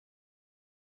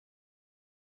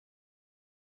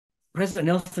President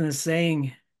Nelson is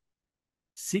saying,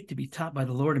 seek to be taught by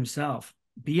the Lord himself.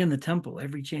 Be in the temple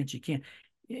every chance you can.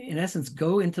 In essence,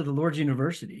 go into the Lord's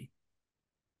university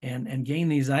and gain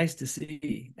these eyes to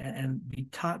see and be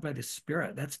taught by the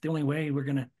Spirit. That's the only way we're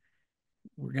gonna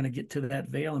get to that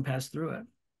veil and pass through it.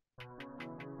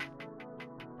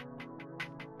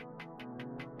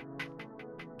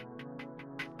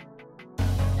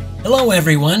 Hello,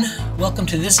 everyone. Welcome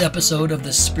to this episode of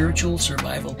the Spiritual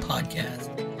Survival Podcast.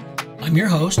 I'm your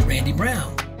host, Randy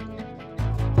Brown.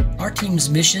 Our team's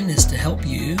mission is to help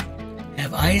you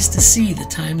have eyes to see the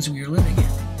times we are living in.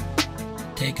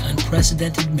 Take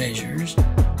unprecedented measures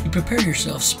to prepare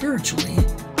yourself spiritually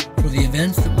for the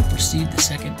events that will precede the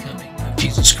second coming of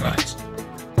Jesus Christ.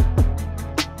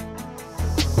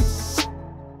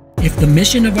 If the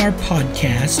mission of our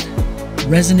podcast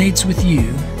resonates with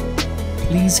you,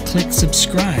 please click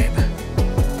subscribe,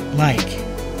 like,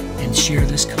 and share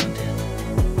this content.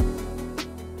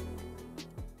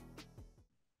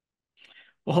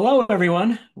 Well, hello,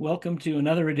 everyone. Welcome to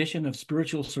another edition of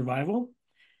Spiritual Survival.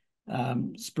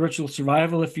 Spiritual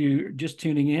Survival, if you're just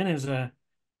tuning in, is a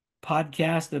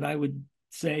podcast that I would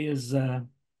say is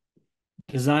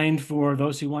designed for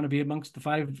those who want to be amongst the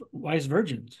five wise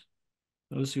virgins,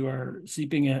 those who are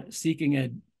seeking a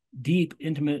deep,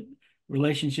 intimate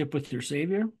relationship with their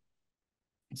Savior,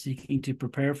 seeking to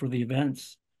prepare for the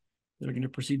events that are going to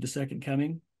precede the second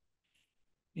coming.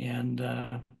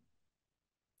 And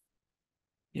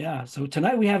so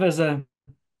tonight we have as a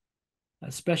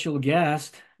special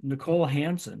guest, Nicole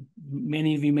Hansen.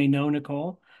 Many of you may know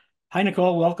Nicole. Hi,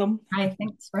 Nicole. Welcome. Hi,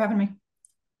 thanks for having me.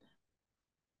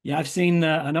 Yeah, I've seen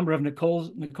a number of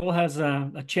Nicole's. Nicole has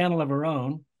a channel of her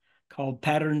own called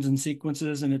Patterns and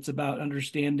Sequences, and it's about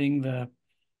understanding the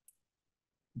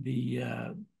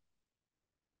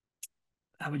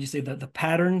how would you say the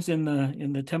patterns in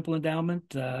the temple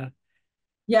endowment?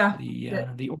 Yeah, Is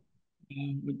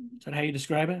that how you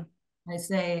describe it? I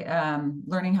say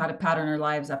learning how to pattern our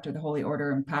lives after the holy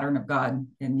order and pattern of God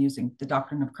and using the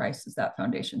doctrine of Christ as that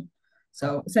foundation.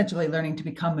 So essentially learning to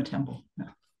become a temple. Yeah.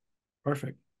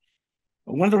 Perfect.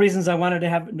 One of the reasons I wanted to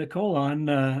have Nicole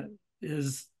on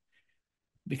is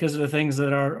because of the things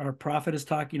that our prophet is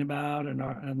talking about,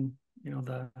 and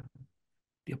the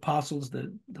apostles,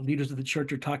 the leaders of the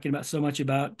church are talking about so much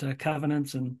about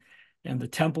covenants and the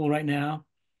temple right now.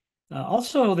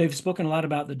 Also, they've spoken a lot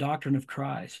about the doctrine of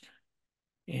Christ.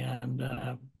 And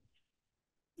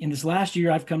in this last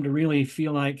year, I've come to really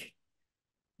feel like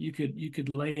you could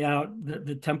lay out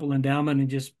the temple endowment and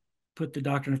just put the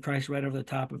doctrine of Christ right over the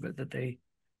top of it. That they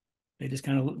just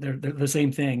kind of they're the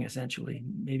same thing essentially.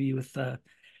 Maybe with the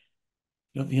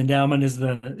endowment is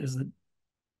the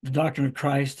doctrine of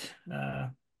Christ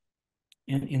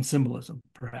in symbolism,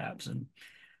 perhaps. And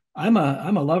I'm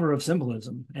a lover of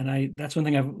symbolism, and that's one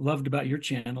thing I've loved about your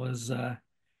channel is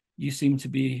you seem to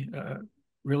be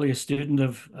really a student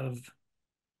of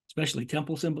especially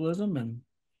temple symbolism,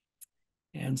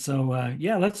 and so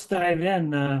let's dive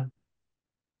in.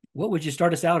 What would you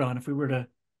start us out on if we were to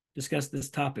discuss this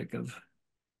topic of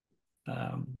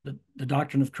the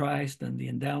doctrine of Christ and the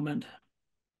endowment?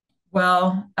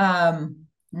 Well, the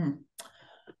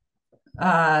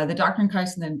doctrine of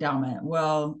Christ and the endowment.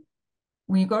 Well,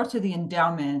 when you go to the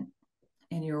endowment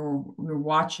and you're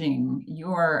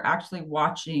actually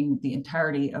watching the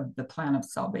entirety of the plan of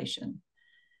salvation.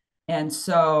 And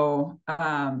so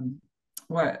one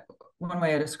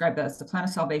way I describe that is the plan of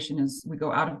salvation is we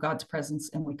go out of God's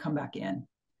presence and we come back in.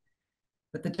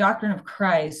 But the doctrine of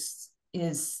Christ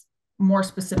is more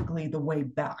specifically the way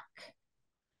back.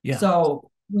 Yeah. So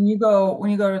when you go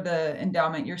to the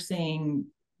endowment, you're seeing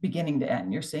beginning to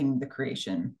end. You're seeing the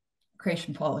creation,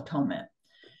 fall, atonement.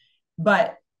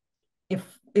 But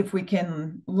if we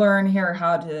can learn here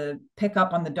how to pick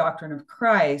up on the doctrine of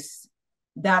Christ,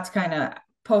 that's kind of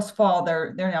post-fall.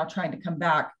 They're now trying to come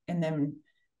back, and then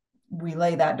we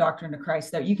lay that doctrine of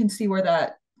Christ there. You can see where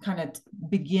that kind of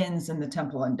begins in the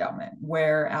temple endowment,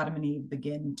 where Adam and Eve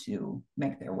begin to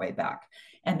make their way back.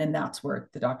 And then that's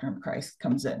where the doctrine of Christ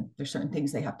comes in. There's certain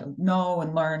things they have to know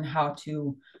and learn how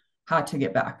to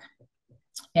get back.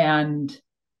 And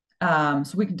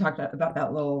so we can talk about that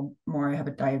a little more. I have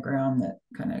a diagram that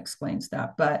kind of explains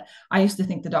that. But I used to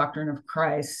think the doctrine of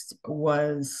Christ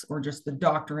or just the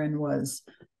doctrine was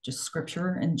just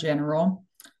scripture in general.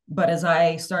 But as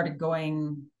I started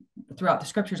going throughout the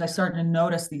scriptures, I started to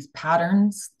notice these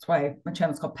patterns. That's why my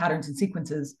channel is called Patterns and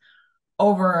Sequences.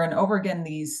 Over and over again,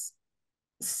 these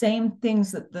same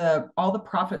things that all the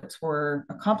prophets were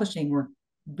accomplishing were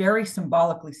very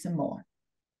symbolically similar.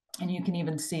 And you can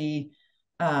even see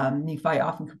Nephi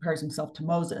often compares himself to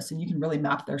Moses, and you can really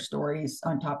map their stories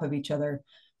on top of each other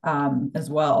as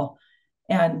well.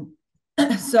 And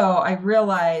so I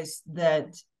realized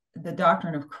that the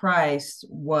doctrine of Christ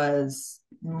was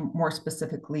more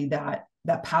specifically that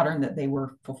pattern that they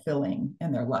were fulfilling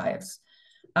in their lives,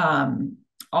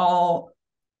 all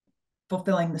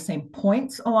fulfilling the same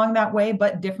points along that way,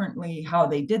 but differently how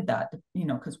they did that,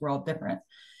 because we're all different.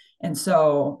 And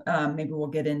so maybe we'll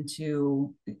get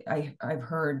into, I've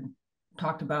heard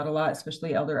talked about a lot,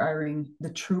 especially Elder Eyring, the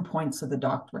true points of the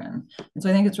doctrine. And so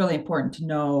I think it's really important to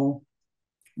know,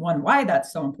 one, why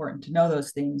that's so important to know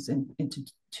those things, and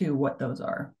two, what those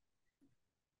are.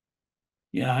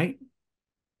 Yeah,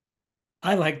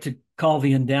 I like to call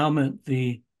the endowment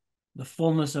the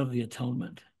fullness of the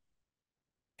atonement,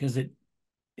 because it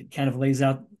kind of lays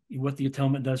out what the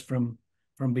atonement does from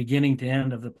beginning to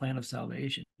end of the plan of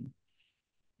salvation.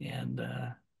 And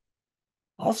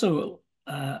also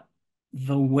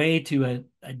the way to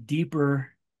a deeper,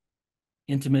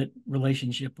 intimate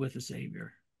relationship with the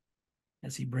Savior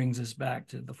as he brings us back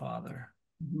to the Father.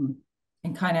 Mm-hmm.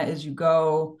 And kind of as you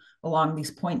go along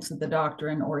these points of the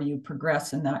doctrine, or you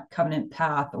progress in that covenant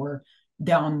path, or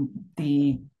down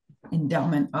the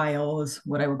endowment aisle is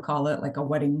what I would call it, like a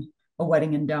wedding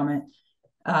endowment,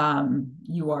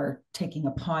 you are taking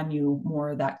upon you more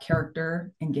of that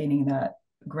character and gaining that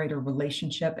greater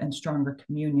relationship and stronger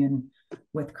communion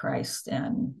with Christ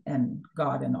and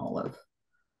God and all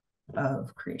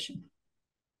of creation.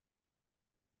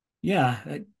 Yeah,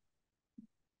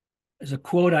 there's a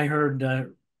quote I heard a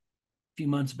few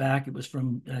months back. It was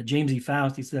from James E.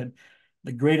 Faust. He said,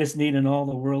 "The greatest need in all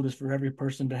the world is for every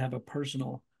person to have a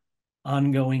personal,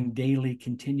 ongoing, daily,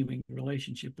 continuing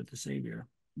relationship with the Savior."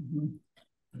 Mm-hmm.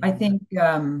 I think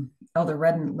Elder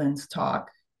Reddenlin's talk,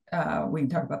 we can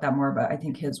talk about that more, but I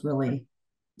think his really,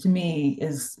 to me,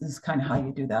 is kind of how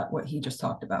you do that, what he just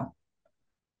talked about.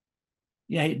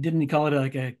 Yeah, didn't he call it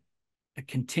like a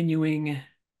continuing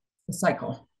The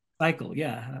cycle. cycle?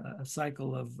 Yeah, a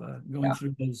cycle of going Yeah.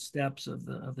 through those steps of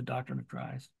the doctrine of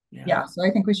Christ. Yeah. Yeah. So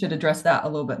I think we should address that a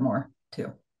little bit more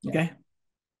too. Yeah. Okay.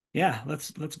 Yeah,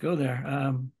 let's go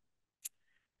there.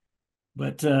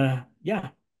 But yeah,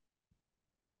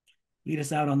 lead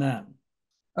us out on that.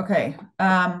 Okay.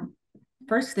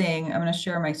 First thing, I'm going to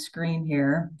share my screen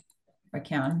here if I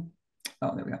can.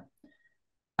 Oh, there we go.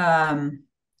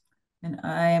 And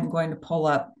I am going to pull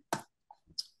up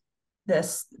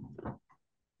this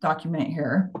document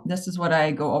here. This is what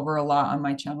I go over a lot on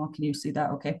my channel. Can you see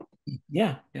that? Okay.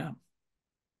 Yeah, yeah.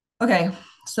 Okay.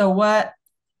 So what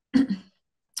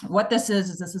this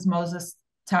is this is Moses'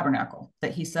 tabernacle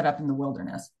that he set up in the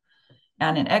wilderness.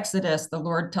 And in Exodus, the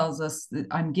Lord tells us that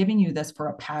I'm giving you this for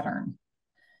a pattern.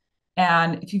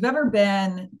 And if you've ever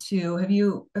been to, have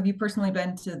you personally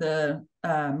been to the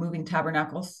moving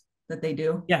tabernacles that they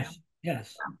do? Yes,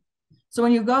 yes. So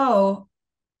when you go,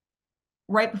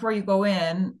 right before you go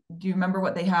in, do you remember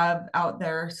what they have out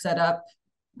there set up?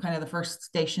 Kind of the first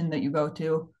station that you go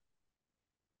to?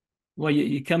 Well,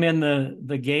 you come in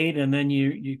the gate, and then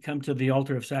you come to the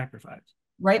altar of sacrifice.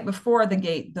 Right before the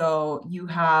gate, though, you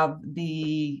have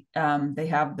they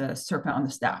have the serpent on the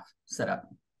staff set up.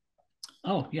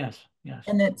 Oh, yes, yes.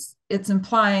 And it's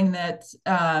implying that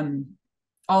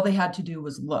all they had to do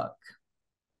was look.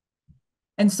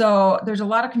 And so there's a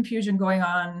lot of confusion going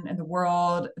on in the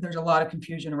world. There's a lot of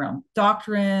confusion around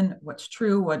doctrine, what's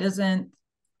true, what isn't.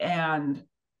 And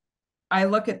I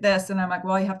look at this and I'm like,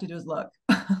 well, all you have to do is look.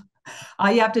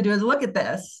 All you have to do is look at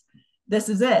this. This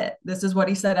is it. This is what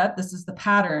he set up. This is the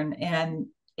pattern. And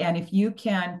if you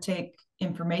can take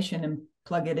information and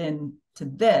plug it in to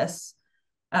this,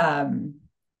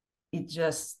 it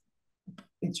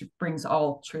brings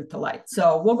all truth to light.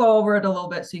 So we'll go over it a little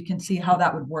bit so you can see how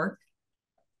that would work.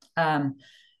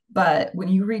 But when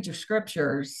you read your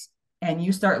scriptures and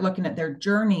you start looking at their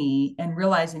journey and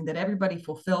realizing that everybody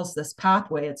fulfills this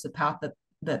pathway, it's a path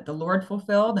that the Lord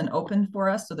fulfilled and opened for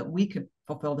us so that we could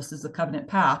fulfill. This is the covenant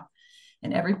path.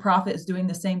 And every prophet is doing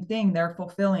the same thing. They're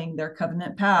fulfilling their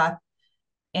covenant path.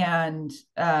 And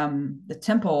the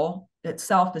temple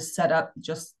itself is set up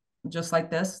just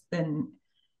like this. Then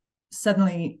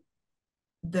suddenly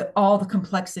all the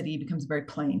complexity becomes very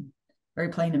plain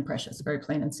and precious, very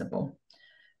plain and simple.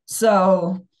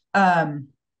 So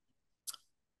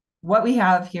what we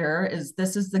have here is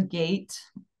this is the gate.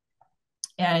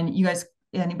 And you guys,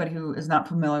 anybody who is not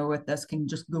familiar with this can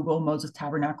just Google Moses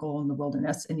Tabernacle in the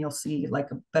wilderness and you'll see like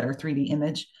a better 3D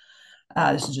image.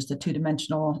 This is just a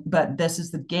two-dimensional, but this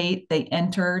is the gate they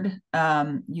entered.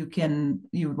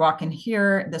 You walk in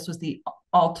here. This was the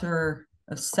altar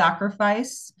of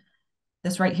sacrifice.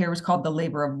 This right here was called the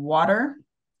laver of water.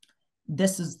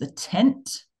 this is the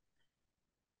tent.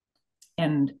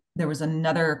 And there was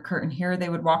another curtain here they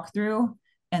would walk through.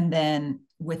 And then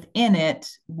within it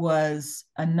was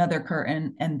another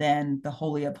curtain, and then the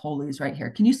Holy of Holies right here.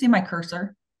 Can you see my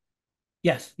cursor?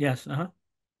 Yes, yes. Uh-huh.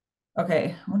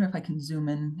 Okay, I wonder if I can zoom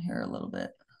in here a little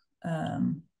bit. There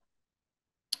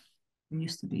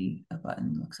used to be a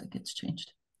button, looks like it's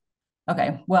changed.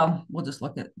 Okay, well, we'll just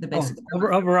look at the Oh, basic.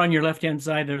 over on your left-hand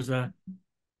side, there's a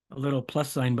little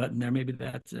plus sign button there. Maybe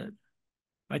that's it.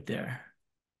 Right there.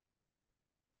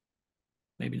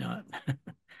 Maybe not.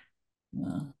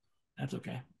 Uh, That's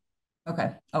okay.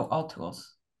 okay, oh, all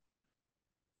tools.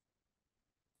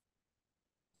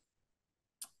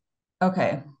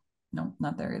 Okay, no,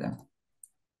 not there either.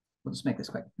 We'll just make this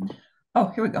quick. Oh,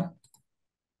 here we go.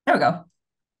 There we go.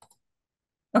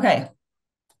 Okay,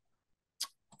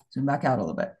 zoom back out a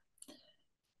little bit.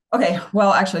 Okay,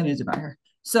 well, actually, I need to zoom out here.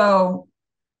 So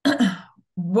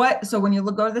so when you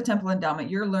go to the temple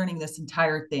endowment, you're learning this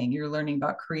entire thing. You're learning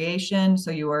about creation. So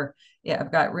you are, yeah,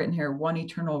 I've got written here, one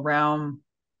eternal realm.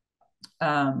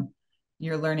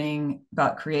 You're learning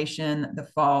about creation, the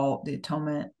fall, the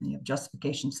atonement, you have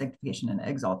justification, sanctification, and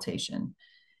exaltation.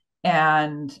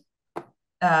 And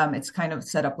it's kind of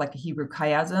set up like a Hebrew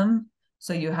chiasm.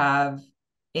 So you have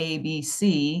A, B,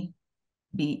 C,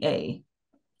 B, A.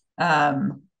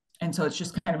 And so it's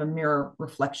just kind of a mirror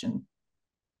reflection.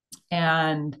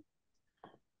 And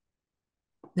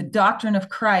the doctrine of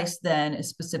Christ then is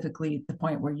specifically the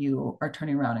point where you are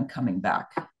turning around and coming back.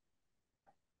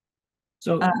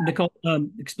 So, Nicole,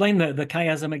 explain the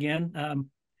chiasm again.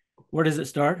 Where does it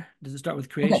start? Does it start with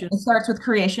Okay, creation? it starts with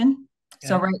creation.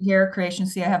 So Okay. right here, creation,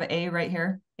 see, I have an A right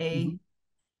here, A, Mhm.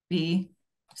 B,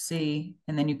 C,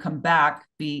 and then you come back,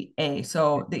 B, A.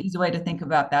 So the easy way to think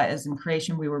about that is in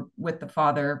creation, we were with the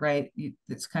Father, right?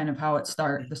 It's kind of how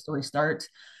the story starts.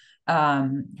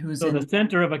 Who's So the in,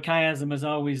 center of a chiasm is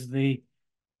always the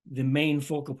main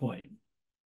focal point.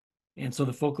 And so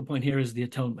the focal point here is the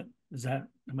atonement.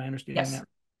 Am I understanding yes, that?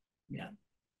 Yeah.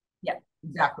 yeah,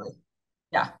 exactly.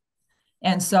 Yeah.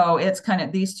 And so it's kind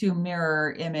of these two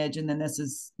mirror image, and then this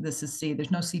is C.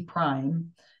 There's no C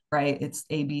prime, right? It's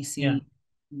A, B, Yeah. C.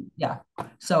 Yeah.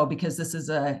 So because this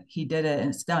is he did it and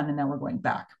it's done, and now we're going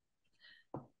back.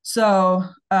 So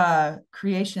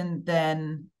creation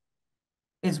then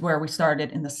is where we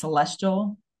started in the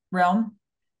celestial realm.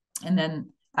 And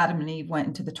then Adam and Eve went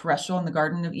into the terrestrial in the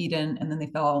Garden of Eden, and then they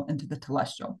fell into the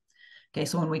telestial. Okay,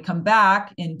 so when we come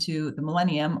back into the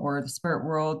millennium or the spirit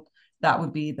world, that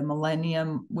would be the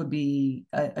millennium, would be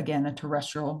again a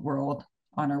terrestrial world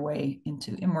on our way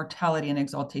into immortality and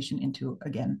exaltation into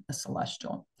again a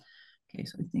celestial. Okay,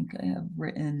 so I think I have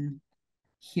written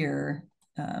here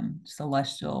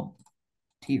celestial,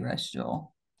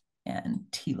 terrestrial, and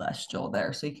telestial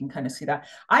there. So you can kind of see that.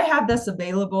 I have this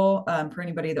available for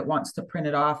anybody that wants to print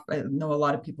it off. I know a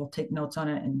lot of people take notes on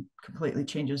it and completely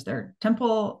changes their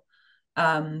temple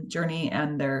journey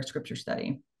and their scripture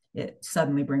study. It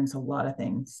suddenly brings a lot of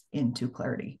things into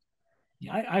clarity.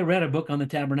 Yeah, I read a book on the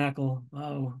tabernacle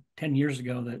 10 years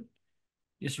ago that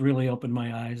just really opened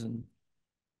my eyes and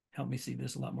helped me see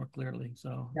this a lot more clearly.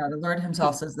 So Yeah, the Lord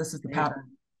himself says this is the pattern.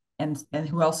 And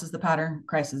who else is the pattern?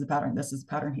 Christ is the pattern. This is the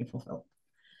pattern he fulfilled.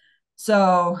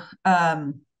 So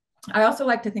I also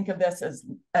like to think of this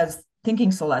as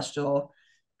thinking celestial.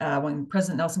 When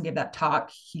President Nelson gave that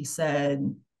talk, he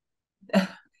said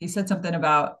something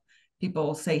about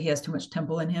people say he has too much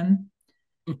temple in him.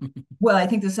 Well, I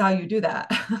think this is how you do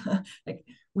that. Like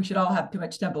we should all have too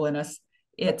much temple in us.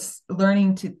 It's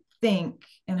learning to think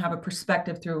and have a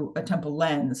perspective through a temple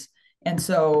lens. And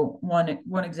so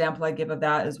one example I give of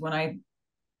that is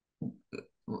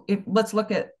let's look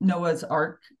at Noah's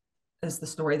Ark as the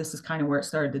story. This is kind of where it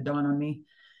started to dawn on me.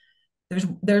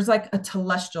 There's like a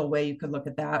telestial way you could look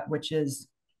at that, which is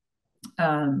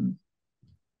do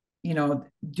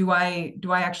I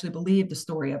actually believe the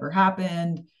story ever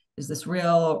happened? Is this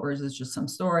real, or is this just some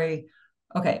story?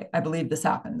 Okay, I believe this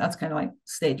happened. That's kind of like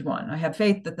stage one. I have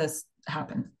faith that this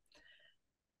happened.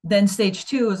 Then stage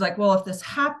two is like, well, if this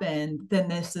happened, then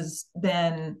this is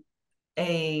then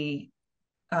a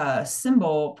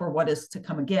symbol for what is to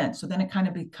come again. So then it kind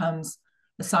of becomes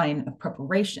a sign of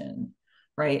preparation,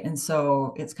 right? And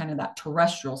so it's kind of that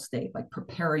terrestrial state, like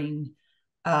preparing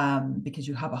because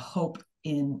you have a hope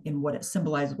in what it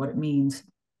symbolizes, what it means,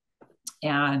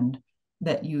 and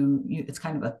that it's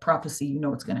kind of a prophecy. You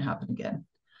know it's going to happen again.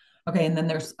 Okay, and then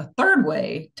there's a third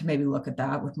way to maybe look at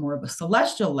that with more of a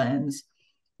celestial lens,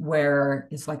 where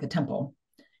it's like a temple,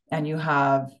 and you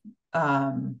have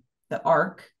the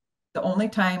ark. The only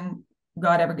time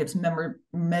God ever gives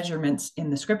measurements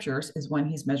in the scriptures is when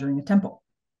he's measuring a temple.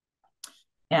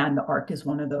 And the ark is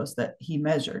one of those that he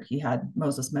measured. He had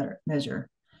Moses measure.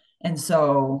 And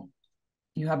so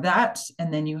you have that.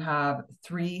 And then you have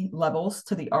 3 levels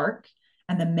to the ark.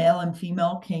 And the male and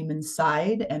female came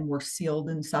inside and were sealed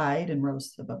inside and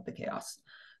rose above the chaos.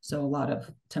 So a lot of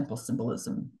temple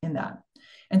symbolism in that.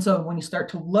 And so when you start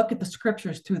to look at the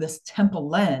scriptures through this temple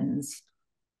lens,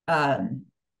 um,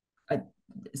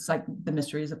 it's like the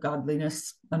mysteries of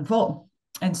godliness unfold.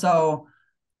 And so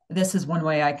this is one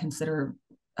way I consider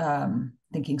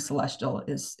thinking celestial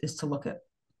is to look at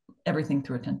everything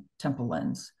through a temple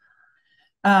lens.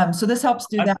 So this helps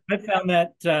do that. I found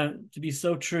that to be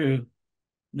so true,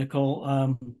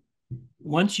 Nicole.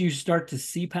 Once you start to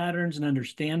see patterns and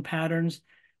understand patterns,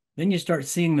 then you start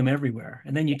seeing them everywhere,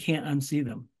 and then you can't unsee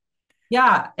them.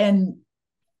 Yeah, and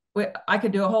I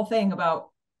could do a whole thing about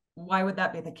why would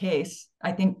that be the case.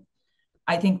 I think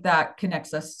that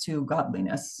connects us to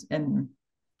godliness, and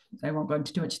I won't go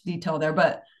into too much detail there,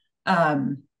 but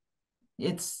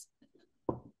it's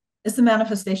the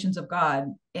manifestations of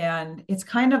God, and it's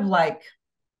kind of like,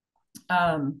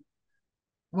 well,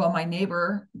 my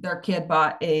neighbor, their kid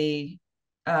bought a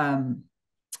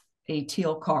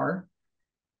teal car,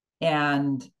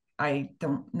 and I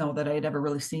don't know that I had ever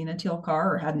really seen a teal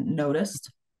car or hadn't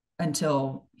noticed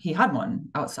until he had one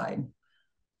outside.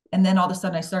 And then all of a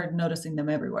sudden I started noticing them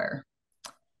everywhere.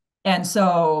 And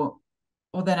so,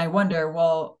 well, then I wonder,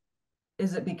 well,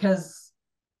 is it because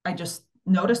I just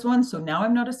noticed one, so now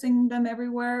I'm noticing them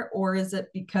everywhere? Or is it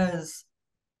because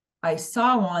I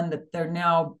saw one that they're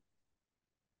now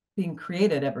being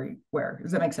created everywhere?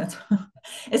 Does that make sense?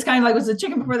 It's kind of like, was the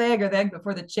chicken before the egg or the egg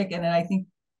before the chicken? And I think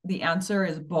the answer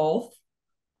is both,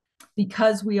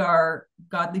 because we are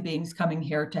godly beings coming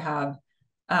here to have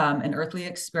an earthly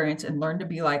experience and learn to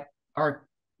be like our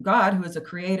God, who is a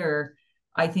creator.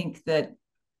 I think that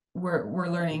we're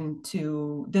learning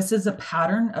to, this is a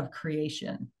pattern of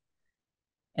creation.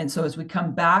 And so as we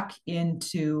come back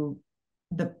into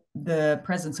the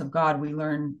presence of God, we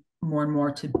learn more and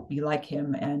more to be like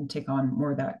him and take on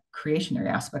more of that creationary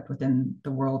aspect within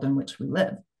the world in which we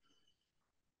live.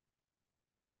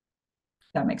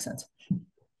 That makes sense.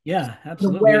 Yeah,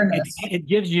 absolutely. Awareness. It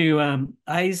gives you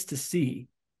eyes to see.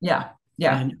 Yeah.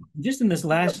 Yeah. And just in this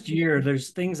last year, there's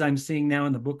things I'm seeing now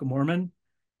in the Book of Mormon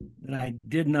that I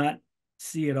did not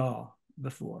see at all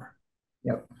before.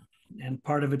 Yep. And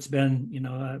part of it's been,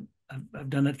 I've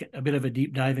done a bit of a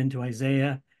deep dive into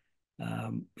Isaiah.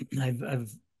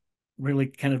 I've really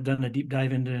kind of done a deep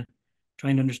dive into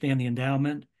trying to understand the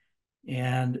endowment.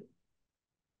 And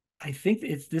I think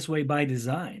it's this way by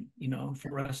design,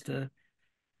 for us to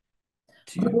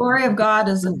The glory of God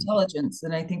is intelligence,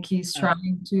 and I think he's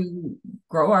trying to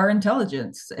grow our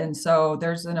intelligence. And so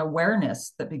there's an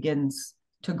awareness that begins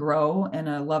to grow and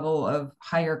a level of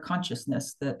higher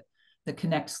consciousness that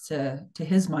connects to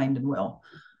his mind and will.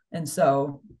 And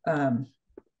so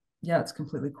yeah, it's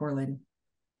completely correlated.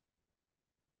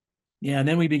 Yeah, and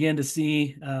then we begin to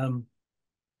see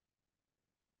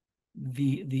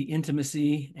the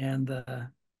intimacy and the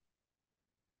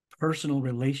personal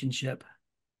relationship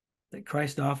that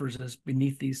Christ offers us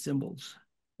beneath these symbols.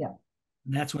 Yeah.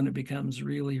 And that's when it becomes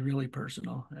really, really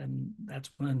personal. And that's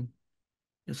when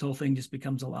this whole thing just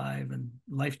becomes alive and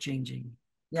life-changing,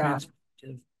 Yeah.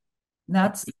 transformative.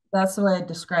 That's the way I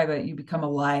describe it. You become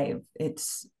alive.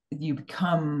 You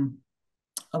become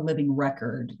a living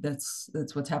record. That's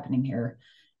what's happening here.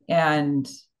 And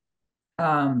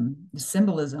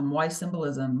symbolism, why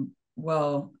symbolism?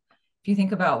 Well, if you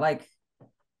think about like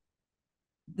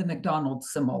the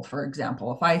McDonald's symbol, for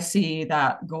example, if I see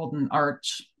that golden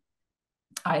arch,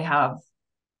 I have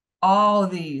all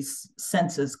of these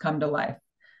senses come to life.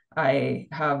 I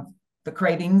have the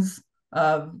cravings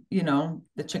of, the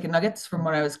chicken nuggets from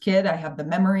when I was a kid. I have the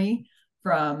memory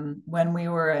from when we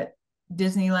were at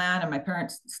Disneyland and my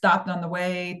parents stopped on the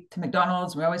way to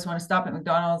McDonald's. We always want to stop at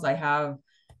McDonald's. I have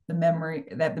the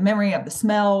memory of the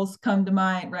smells come to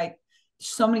mind, right?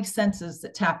 So many senses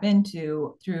that tap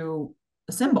into through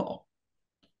a symbol.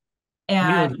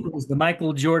 And it was the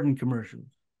Michael Jordan commercials.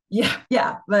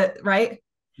 Yeah, but right.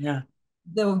 Yeah.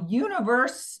 The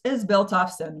universe is built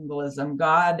off symbolism.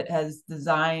 God has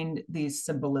designed these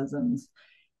symbolisms,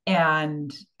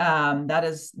 and that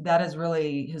is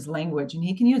really his language. And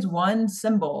he can use one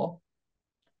symbol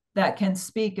that can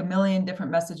speak a million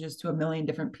different messages to a million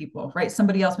different people. Right?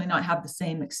 Somebody else may not have the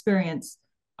same experience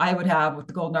I would have with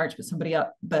the golden arch,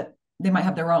 but they might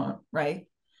have their own. Right?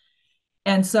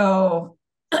 And so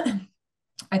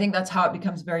I think that's how it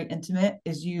becomes very intimate,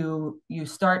 is you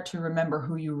start to remember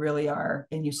who you really are,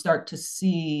 and you start to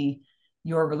see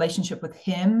your relationship with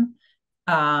him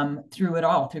through it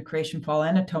all, through creation, fall,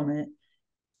 and atonement.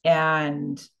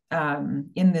 and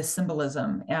in this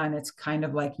symbolism. And it's kind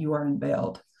of like you are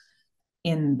unveiled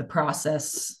in the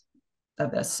process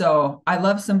of this. So I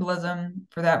love symbolism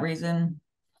for that reason.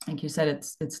 Like you said,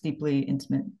 it's deeply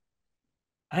intimate.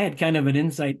 I had kind of an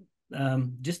insight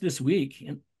just this week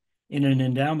in an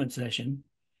endowment session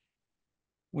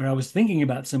where I was thinking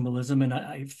about symbolism, and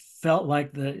I felt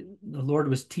like the Lord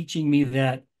was teaching me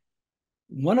that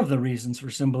one of the reasons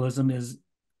for symbolism is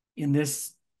in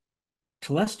this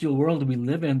celestial world we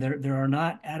live in, there are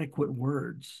not adequate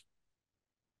words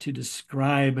to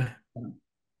describe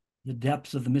the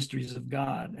depths of the mysteries of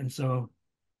God. And so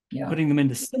Yeah. putting them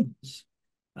into symbols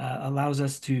allows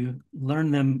us to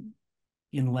learn them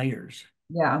in layers.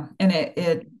 Yeah. And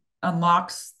it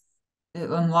unlocks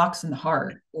unlocks in the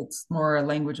heart. It's more a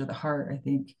language of the heart, I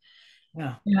think.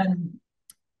 Yeah. And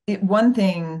one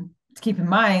thing to keep in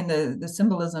mind, the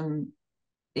symbolism,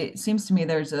 it seems to me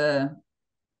there's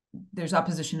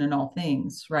opposition in all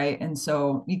things, right? And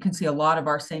so you can see a lot of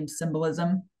our same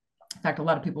symbolism. In fact, a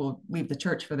lot of people leave the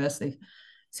church for this. They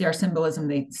see our symbolism,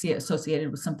 they see it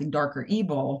associated with something dark or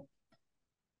evil,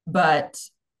 but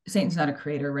Satan's not a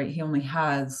creator, right? He only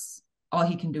has, all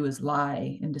he can do is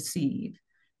lie and deceive.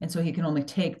 And so he can only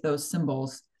take those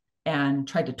symbols and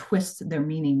try to twist their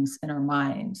meanings in our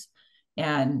minds.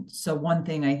 And so one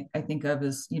thing I think of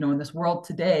is, in this world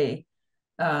today,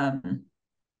 um,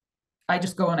 I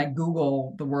just go and I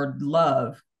Google the word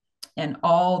love, and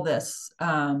all this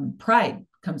pride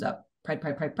comes up. Pride,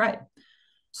 pride, pride, pride.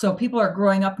 So people are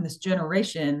growing up in this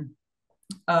generation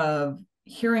of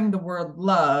hearing the word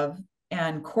love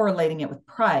and correlating it with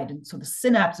pride. And so the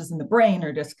synapses in the brain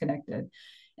are disconnected.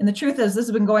 And the truth is, this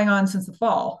has been going on since the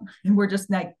fall, and we're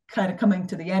just like kind of coming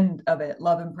to the end of it.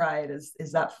 Love and pride is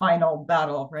that final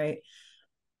battle, right?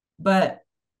 But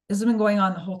this has been going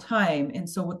on the whole time. And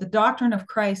so, what the doctrine of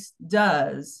Christ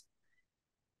does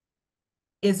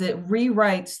is it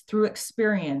rewrites through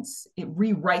experience, it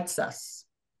rewrites us.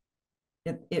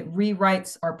 It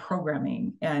rewrites our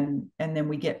programming, and then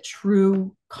we get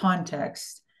true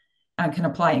context and can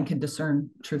apply and can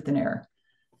discern truth and error.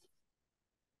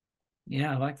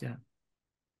 Yeah, I like that.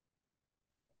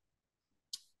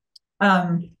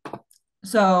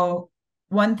 So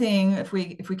one thing, if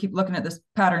we keep looking at this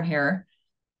pattern here,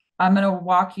 I'm going to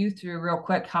walk you through real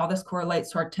quick how this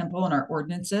correlates to our temple and our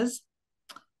ordinances.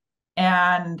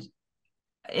 And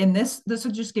in this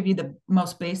will just give you the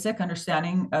most basic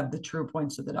understanding of the true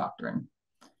points of the doctrine.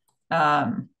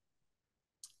 And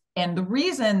the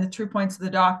reason the true points of the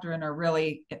doctrine are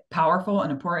really powerful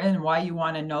and important, and why you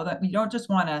want to know them, you don't just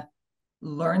want to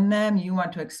learn them, you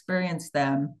want to experience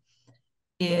them,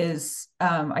 is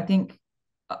I think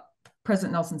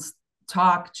President Nelson's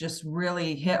talk just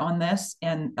really hit on this.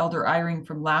 And Elder Eyring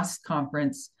from last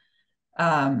conference,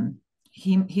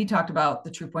 he talked about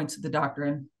the true points of the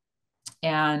doctrine,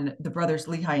 and the brothers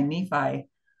Lehi and Nephi.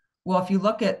 Well, if you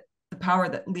look at the power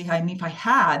that Lehi and Nephi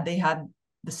had, they had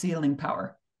the sealing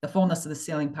power, the fullness of the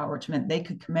sealing power, which meant they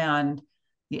could command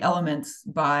the elements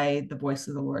by the voice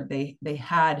of the Lord. They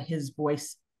had his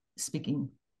voice speaking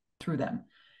through them.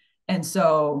 And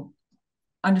so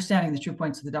understanding the true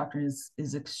points of the doctrine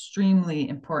is extremely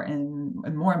important,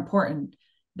 and more important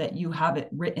that you have it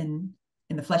written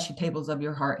in the fleshy tables of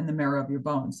your heart, in the marrow of your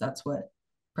bones. That's what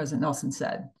President Nelson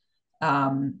said.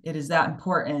 It is that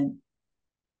important,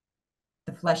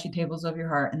 the fleshy tables of your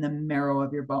heart and the marrow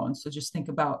of your bones. So just think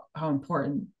about how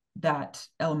important that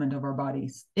element of our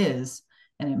bodies is,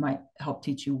 and it might help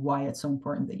teach you why it's so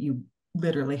important that you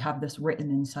literally have this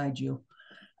written inside you.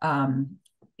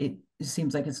 It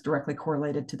seems like it's directly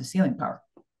correlated to the sealing power.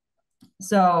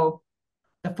 So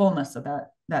the fullness of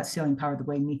that sealing power, the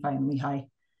way Nephi and Lehi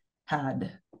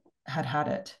had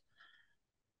it.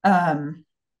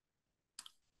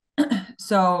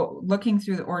 So looking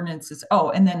through the ordinances. Oh,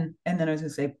 and then I was going to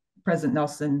say President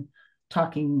Nelson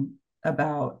talking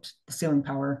about the sealing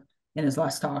power in his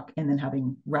last talk, and then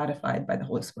having ratified by the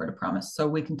Holy Spirit of promise. So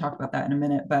we can talk about that in a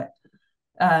minute. But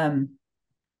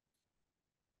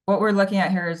what we're looking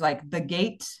at here is like the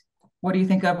gate. What do you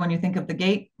think of when you think of the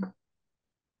gate?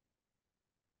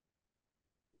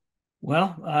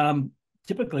 Well,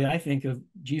 typically I think of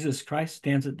Jesus Christ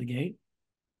stands at the gate.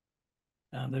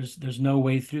 There's no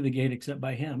way through the gate except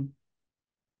by him.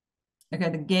 Okay,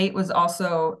 the gate was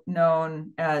also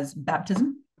known as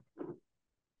baptism.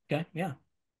 Okay, yeah.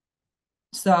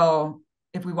 So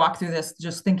if we walk through this,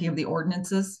 just thinking of the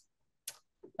ordinances,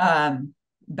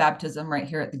 baptism right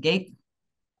here at the gate.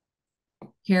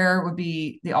 Here would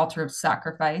be the altar of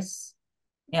sacrifice.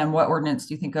 And what ordinance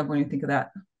do you think of when you think of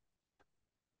that?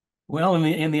 Well,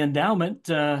 in the endowment,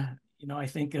 I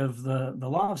think of the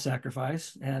law of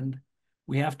sacrifice, and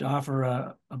we have to offer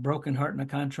a broken heart and a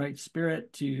contrite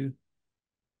spirit to,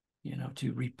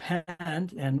 to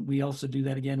repent. And we also do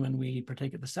that again when we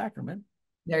partake of the sacrament.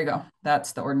 There you go.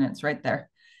 That's the ordinance right there.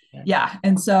 Okay. Yeah.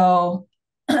 And so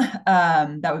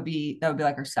that would be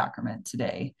like our sacrament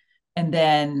today. And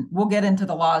then we'll get into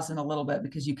the laws in a little bit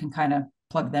because you can kind of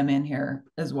plug them in here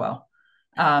as well.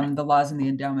 The laws in the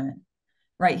endowment.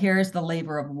 Right here is the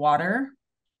laver of water.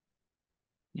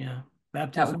 Yeah. That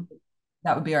would Baptism.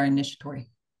 that would be our initiatory.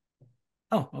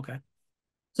 Oh, okay.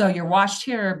 So you're washed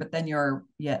here, but then you're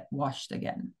yet washed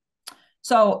again.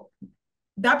 So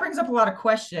that brings up a lot of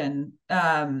question.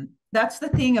 That's the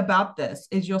thing about this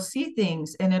is you'll see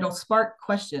things and it'll spark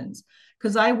questions.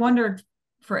 Because I wondered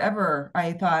forever,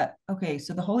 I thought, okay,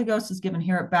 so the Holy Ghost is given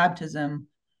here at baptism.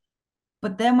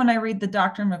 But then when I read the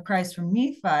Doctrine of Christ from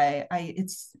Nephi,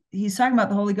 he's talking about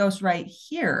the Holy Ghost right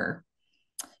here.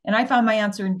 And I found my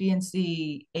answer in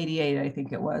D&C 88, I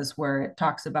think it was, where it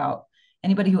talks about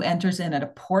anybody who enters in at a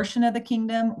portion of the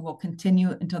kingdom will continue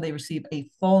until they receive a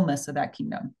fullness of that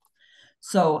kingdom.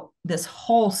 So this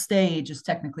whole stage is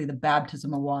technically the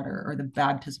baptism of water or the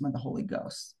baptism of the Holy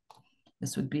Ghost.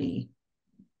 This would be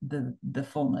the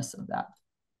fullness of that.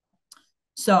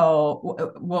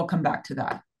 So we'll come back to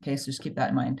that. Okay, so just keep that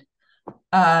in mind.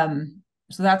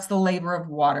 So that's the laver of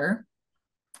water.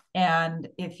 And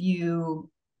if you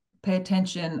pay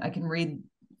attention, I can read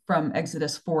from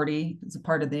Exodus 40. It's a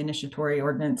part of the initiatory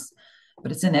ordinance,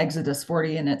 but it's in Exodus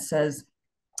 40, and it says,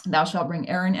 "Thou shalt bring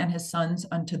Aaron and his sons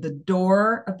unto the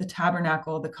door of the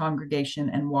tabernacle of the congregation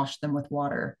and wash them with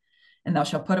water. And thou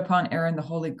shalt put upon Aaron the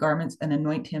holy garments and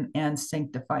anoint him and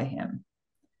sanctify him."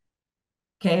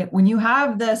 Okay, when you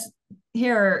have this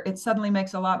here, it suddenly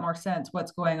makes a lot more sense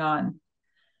what's going on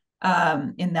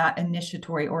in that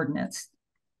initiatory ordinance.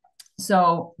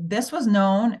 So this was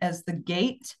known as the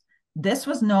gate. This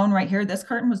was known right here. This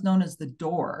curtain was known as the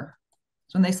door.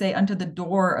 So when they say unto the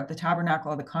door of the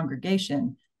tabernacle of the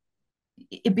congregation,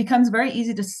 it becomes very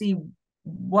easy to see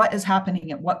what is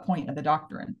happening at what point of the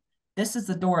doctrine. This is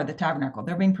the door of the tabernacle.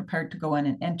 They're being prepared to go in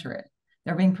and enter it.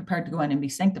 They're being prepared to go in and be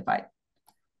sanctified.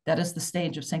 That is the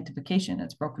stage of sanctification.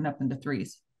 It's broken up into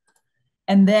threes.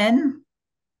 And then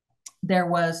there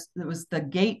was the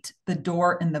gate, the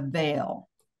door, and the veil.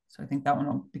 So I think that one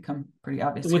will become pretty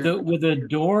obvious. Would the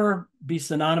door be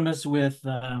synonymous with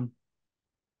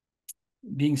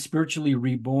being spiritually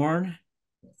reborn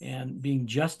and being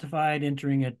justified,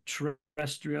 entering a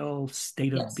terrestrial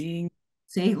state of being?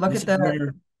 See, look this at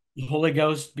where the Holy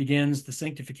Ghost begins the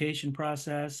sanctification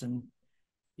process, and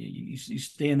you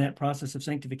stay in that process of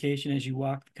sanctification as you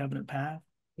walk the covenant path.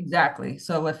 Exactly.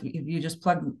 So if you just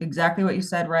plug exactly what you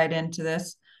said right into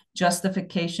this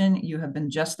justification, you have been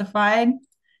justified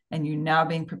and you now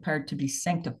being prepared to be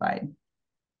sanctified.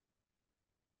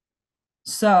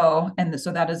 So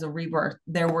that is a rebirth.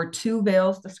 There were two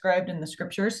veils described in the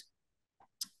scriptures,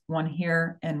 one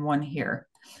here and one here.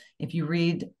 If you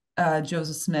read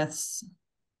Joseph Smith's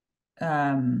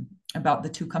about the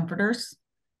two comforters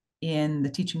in the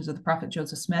teachings of the prophet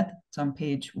Joseph Smith, it's on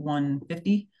page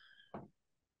 150.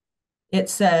 It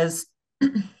says,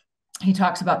 he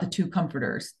talks about the two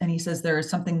comforters, and he says there is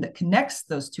something that connects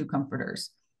those two comforters.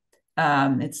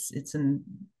 It's in,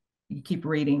 you keep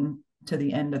reading to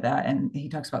the end of that, and he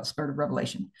talks about the spirit of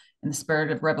revelation. And the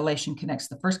spirit of revelation connects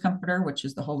the first comforter, which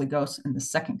is the Holy Ghost, and the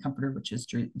second comforter, which is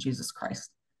Jesus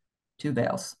Christ. Two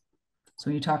veils. So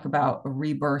when you talk about a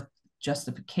rebirth,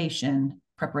 justification,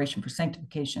 preparation for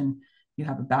sanctification, you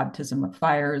have a baptism of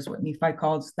fire, is what Nephi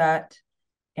calls that,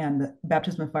 and the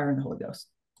baptism of fire and the Holy Ghost.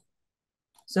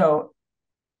 So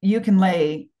you can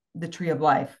lay the tree of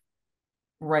life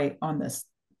right on this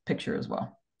picture as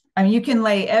well. I mean, you can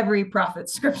lay every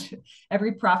prophet's scripture,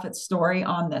 every prophet's story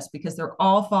on this, because they're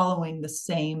all following the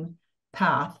same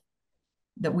path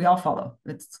that we all follow.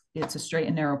 It's a straight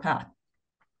and narrow path.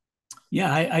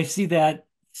 Yeah, I see that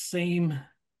same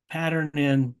pattern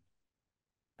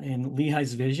in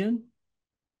Lehi's vision.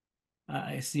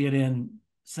 I see it in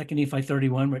 2 Nephi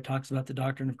 31, where it talks about the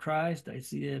doctrine of Christ. I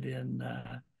see it in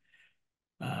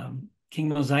King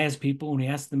Mosiah's people when he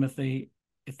asked them if they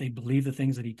believe the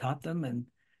things that he taught them, and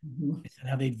they said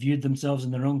how they viewed themselves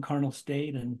in their own carnal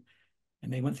state, and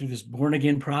they went through this born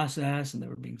again process, and they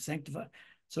were being sanctified.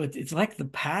 So it's like the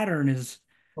pattern is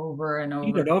over and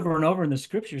over in the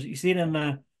scriptures. You see it in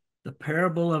the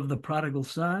parable of the prodigal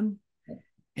son,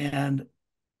 and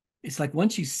it's like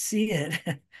once you see it,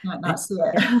 not see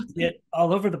it. see it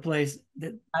all over the place.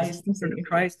 That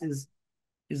Christ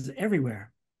is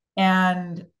everywhere.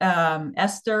 And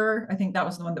Esther, I think that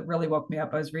was the one that really woke me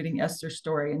up. I was reading Esther's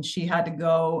story, and she had to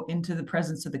go into the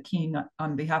presence of the king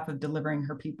on behalf of delivering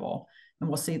her people. And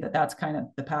we'll see that that's kind of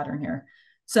the pattern here.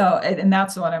 So, and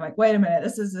that's the one I'm like, wait a minute,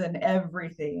 this is in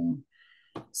everything.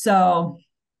 So,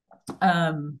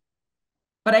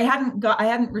 but I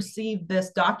hadn't received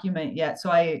this document yet. So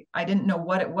I didn't know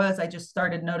what it was. I just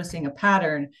started noticing a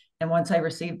pattern. And once I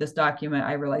received this document,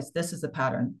 I realized this is the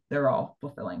pattern they're all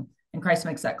fulfilling. And Christ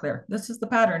makes that clear. This is the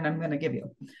pattern I'm going to give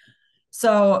you.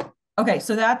 So, okay,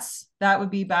 so that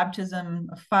would be baptism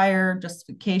of fire,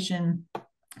 justification.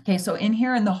 Okay, so in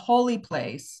here in the holy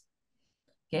place,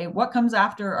 okay, what comes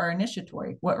after our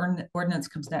initiatory? What ordinance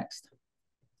comes next?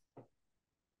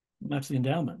 That's the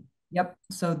endowment. Yep.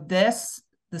 So this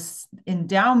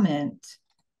endowment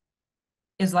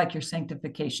is like your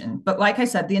sanctification. But like I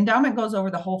said, the endowment goes over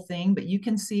the whole thing, but you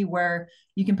can see where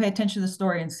you can pay attention to the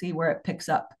story and see where it picks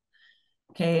up.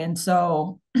 Okay, and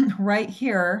so right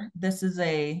here, this is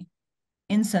a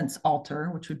incense altar,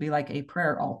 which would be like a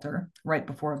prayer altar right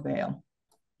before a veil.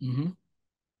 Mm-hmm.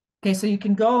 Okay, so you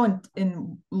can go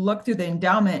and look through the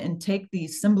endowment and take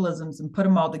these symbolisms and put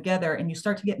them all together, and you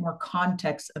start to get more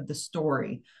context of the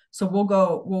story. So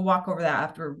we'll walk over that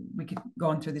after we keep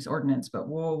going through these ordinance, but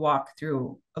we'll walk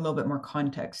through a little bit more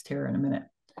context here in a minute.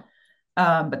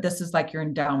 But this is like your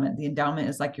endowment. The endowment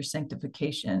is like your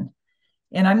sanctification.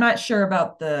 And I'm not sure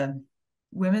about the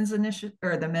women's initiative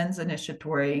or the men's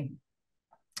initiatory,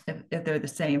 if they're the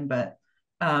same, but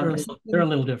they're a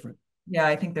little different. Yeah,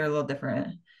 I think they're a little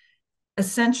different.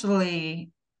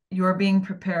 Essentially, you're being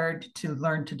prepared to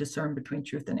learn to discern between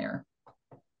truth and error.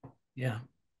 Yeah.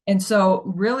 And so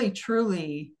really,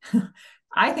 truly,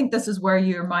 I think this is where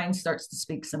your mind starts to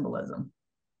speak symbolism.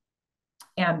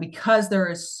 And because there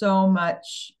is so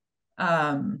much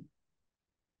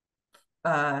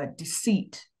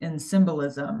deceit in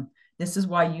symbolism, this is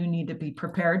why you need to be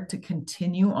prepared to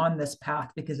continue on this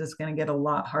path, because it's going to get a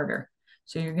lot harder.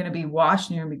 So you're going to be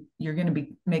washed, and you're going to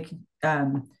be making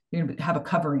you're going to have a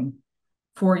covering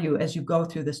for you as you go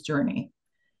through this journey.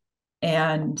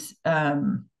 And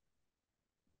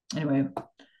anyway,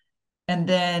 and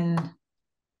then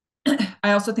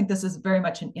I also think this is very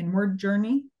much an inward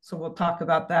journey. So we'll talk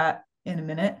about that in a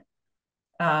minute.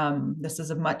 This is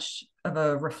a much of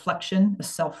a reflection, a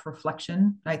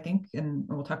self-reflection, I think, and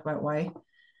we'll talk about why.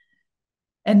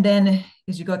 And then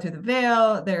as you go through the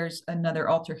veil, there's another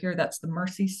altar here. That's the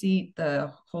mercy seat,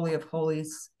 the Holy of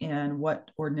Holies. And what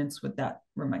ordinance would that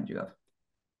remind you of?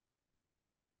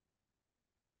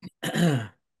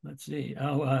 Let's see.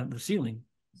 Oh, the sealing.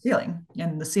 Sealing,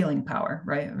 and the sealing power,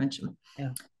 right? Eventually.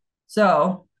 Yeah.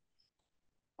 So,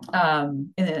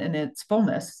 in its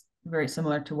fullness, very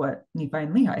similar to what Nephi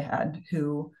and Lehi had,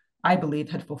 who I believe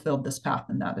had fulfilled this path,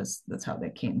 and that's how they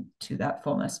came to that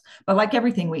fullness. But like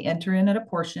everything, we enter in at a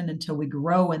portion until we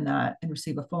grow in that and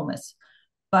receive a fullness.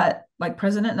 But like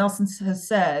President Nelson has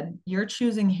said, you're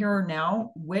choosing here or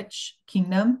now which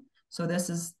kingdom. So this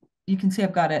is, you can see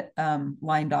I've got it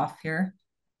lined off here.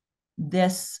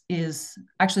 This is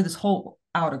actually, this whole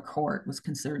outer court was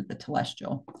considered the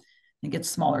telestial. It gets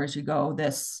smaller as you go.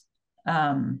 This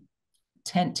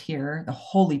tent here, the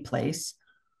holy place,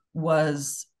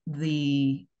 was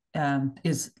the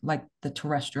is like the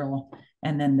terrestrial,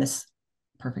 and then this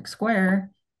perfect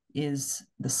square is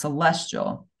the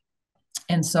celestial.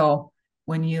 And so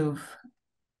when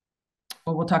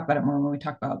we'll talk about it more when we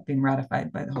talk about being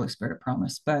ratified by the Holy Spirit of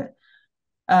promise. But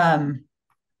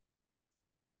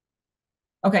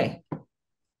okay,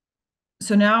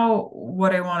 so now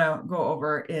what I want to go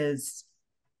over is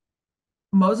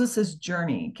Moses's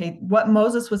journey. Okay, what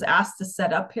Moses was asked to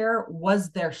set up here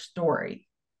was their story.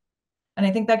 And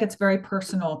I think that gets very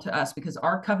personal to us because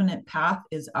our covenant path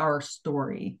is our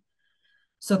story.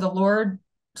 So the Lord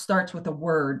starts with a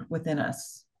word within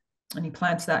us, and he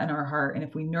plants that in our heart. And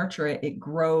if we nurture it, it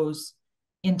grows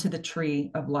into the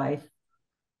tree of life.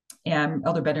 And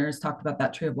Elder Benner has talked about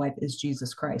that tree of life is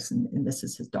Jesus Christ, and this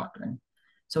is his doctrine.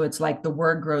 So it's like the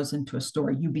word grows into a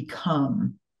story. You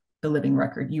become the living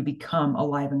record. You become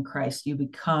alive in Christ. You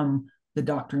become the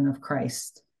doctrine of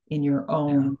Christ in your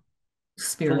own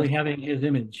spirit. Fully having his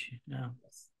image. Yeah.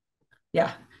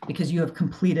 Yeah, because you have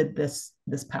completed this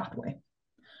pathway.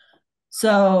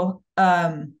 So,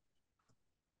 and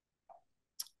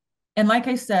like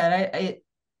I said,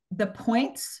 the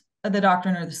points of the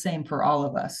doctrine are the same for all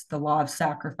of us: the law of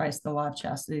sacrifice, the law of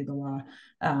chastity, the law,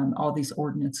 all these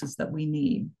ordinances that we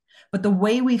need. But the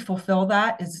way we fulfill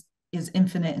that is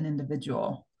infinite and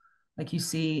individual. Like you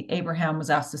see, Abraham was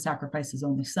asked to sacrifice his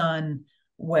only son,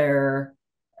 where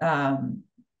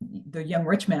the young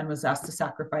rich man was asked to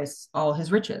sacrifice all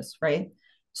his riches, right?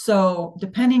 So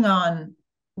depending on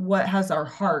what has our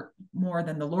heart more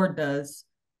than the Lord does,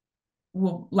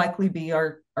 will likely be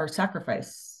our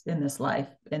sacrifice in this life,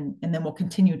 and then we'll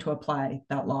continue to apply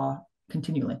that law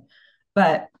continually.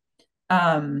 But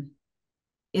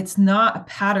it's not a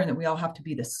pattern that we all have to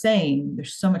be the same.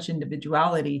 There's so much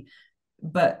individuality,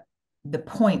 but the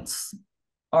points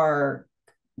are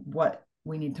what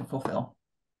we need to fulfill.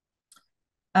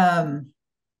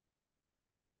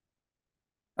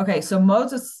 Okay, so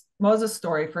Moses'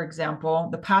 story, for example,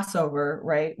 the Passover,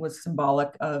 right, was symbolic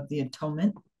of the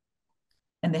atonement,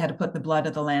 and they had to put the blood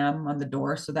of the lamb on the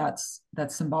door. So that's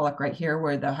symbolic right here,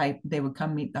 where they would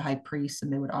come meet the high priest,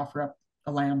 and they would offer up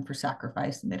a lamb for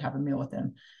sacrifice, and they'd have a meal with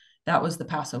him. That was the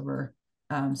Passover,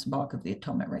 symbolic of the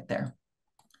atonement right there.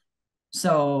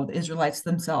 So the Israelites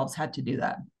themselves had to do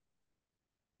that.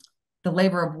 The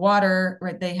laver of water,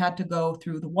 right? They had to go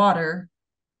through the water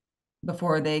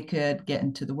before they could get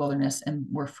into the wilderness and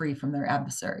were free from their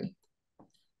adversary.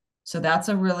 So that's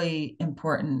a really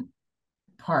important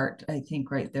part, I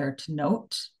think, right there to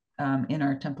note in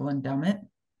our temple endowment.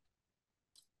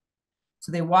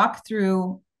 So they walk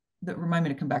through. Remind me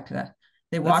to come back to that.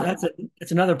 They walk.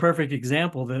 It's another perfect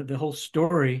example. The whole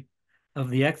story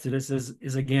of the Exodus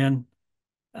is again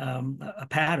a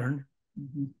pattern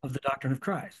of the doctrine of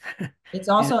Christ. It's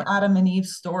also And, Adam and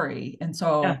Eve's story, and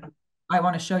so yeah, I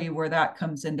want to show you where that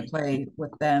comes into play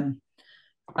with them.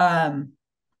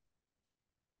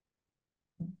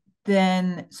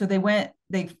 Then so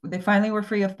they finally were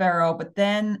free of Pharaoh, but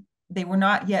then they were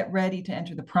not yet ready to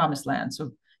enter the promised land.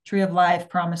 So tree of life,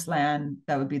 promised land,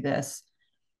 that would be this.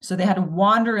 So they had to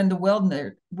wander in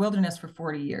the wilderness for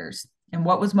 40 years. And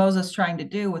what was Moses trying to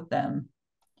do with them?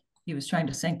 He was trying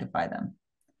to sanctify them.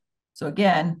 So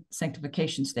again,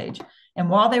 sanctification stage. And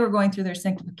while they were going through their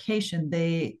sanctification,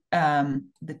 the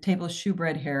table of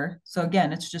shewbread here. So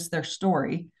again, it's just their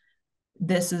story.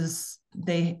 This is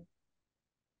they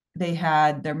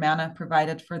had their manna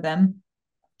provided for them,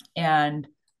 and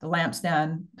the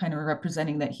lampstand kind of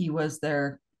representing that he was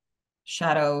their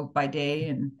shadow by day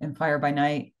and fire by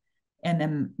night. And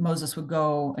then Moses would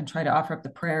go and try to offer up the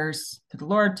prayers to the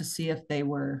Lord to see if they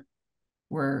were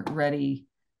ready.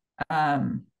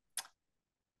 And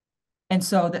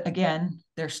so again,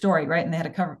 their story, right? And they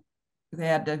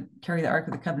had to carry the Ark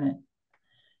of the Covenant.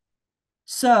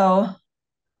 So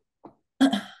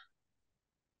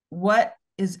what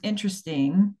is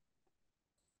interesting,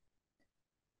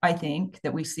 I think,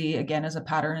 that we see again as a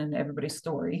pattern in everybody's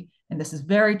story, and this is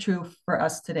very true for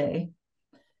us today,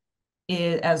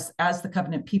 is as the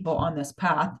covenant people on this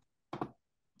path.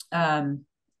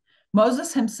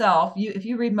 Moses himself, if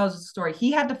you read Moses' story,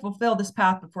 he had to fulfill this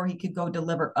path before he could go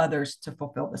deliver others to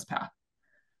fulfill this path.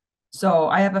 So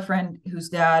I have a friend whose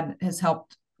dad has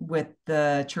helped with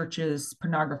the church's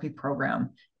pornography program,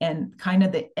 and kind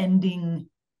of the ending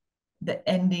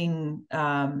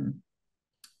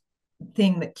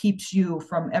thing that keeps you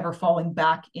from ever falling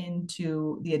back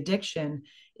into the addiction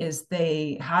is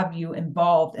they have you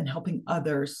involved in helping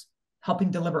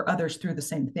deliver others through the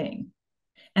same thing.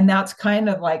 And that's kind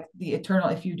of like the eternal,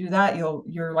 if you do that,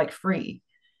 you're like free.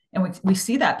 And we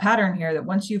see that pattern here, that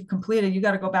once you've completed, you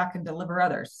got to go back and deliver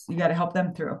others. You got to help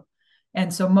them through.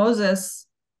 And so Moses,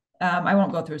 I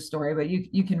won't go through his story, but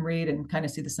you can read and kind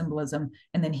of see the symbolism.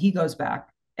 And then he goes back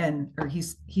or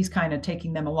he's kind of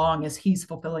taking them along as he's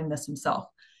fulfilling this himself.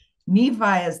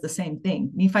 Nephi is the same thing.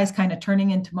 Nephi's kind of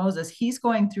turning into Moses. He's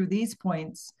going through these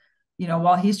points,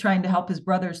 while he's trying to help his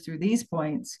brothers through these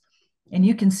points. And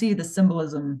you can see the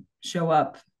symbolism show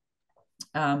up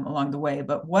along the way.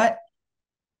 But what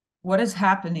is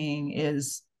happening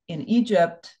is in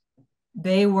Egypt,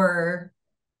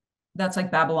 that's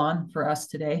like Babylon for us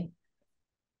today.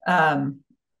 In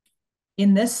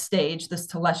this stage, this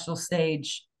telestial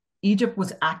stage, Egypt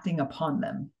was acting upon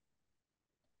them.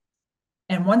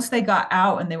 And once they got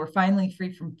out and they were finally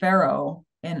free from Pharaoh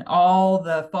and all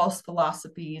the false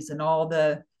philosophies and all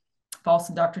the false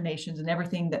indoctrinations and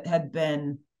everything that had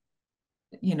been,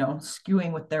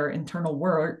 skewing with their internal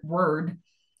word,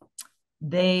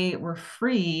 they were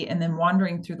free and then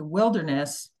wandering through the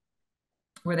wilderness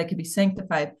where they could be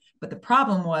sanctified. But the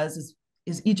problem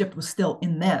is Egypt was still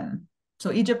in them.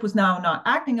 So Egypt was now not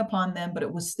acting upon them, but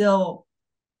it was still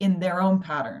in their own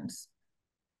patterns.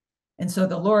 And so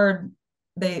the Lord,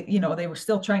 they were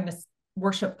still trying to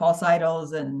worship false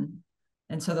idols. And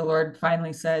so the Lord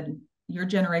finally said, your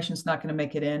generation's not going to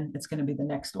make it in. It's going to be the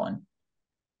next one.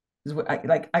 I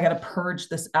got to purge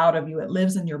this out of you. It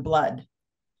lives in your blood.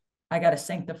 I got to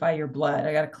sanctify your blood.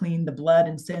 I got to clean the blood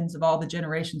and sins of all the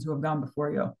generations who have gone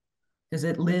before you, because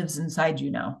it lives inside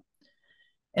you now.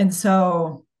 And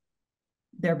so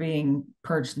they're being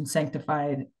purged and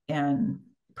sanctified and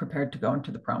prepared to go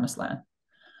into the promised land.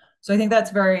 So I think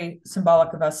that's very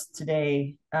symbolic of us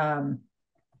today.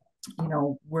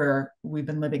 Where we've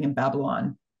been living in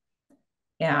Babylon,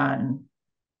 and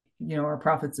our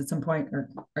prophets at some point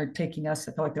are taking us.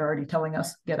 I feel like they're already telling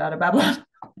us get out of Babylon,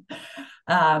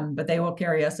 but they will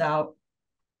carry us out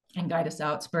and guide us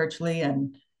out spiritually,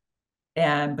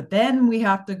 but then we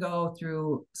have to go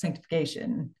through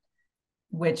sanctification,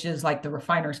 which is like the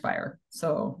refiner's fire.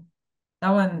 So that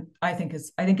one I think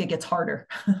it gets harder.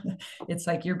 It's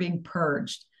like you're being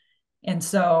purged, and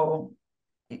so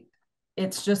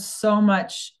it's just so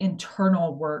much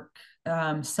internal work,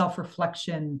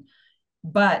 self-reflection,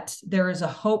 but there is a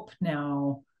hope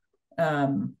now.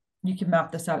 You can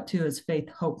map this out too as faith,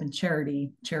 hope, and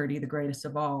charity. Charity, the greatest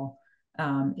of all,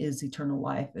 is eternal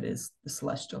life. It is the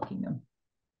celestial kingdom.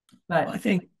 Well, But I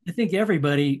think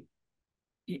everybody,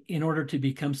 in order to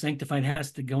become sanctified,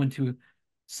 has to go into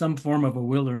some form of a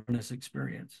wilderness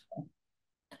experience.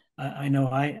 I know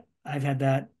I've had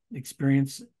that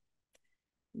experience.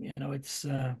 It's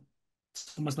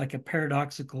almost like a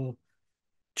paradoxical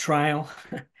trial,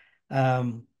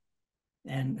 um,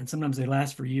 and sometimes they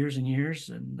last for years and years,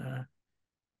 and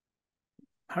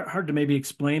hard to maybe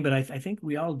explain. But I think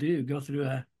we all do go through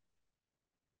a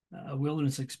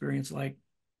wilderness experience, like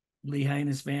Lehi and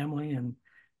his family, and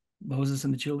Moses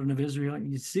and the children of Israel.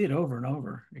 You see it over and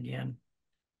over again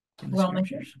in the well,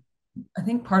 scriptures. I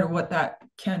think part of what that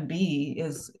can be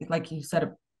is, like you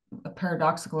said, a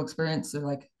paradoxical experience, or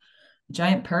like a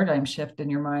giant paradigm shift in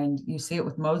your mind. You see it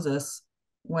with Moses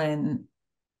when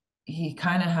he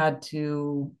kind of had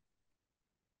to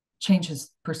change his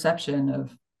perception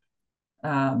of,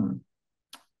 um,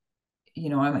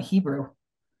 I'm a Hebrew,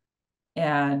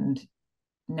 and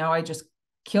now I just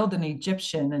killed an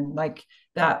Egyptian, and like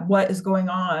that, what is going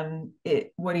on?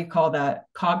 What do you call that?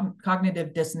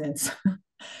 Cognitive dissonance,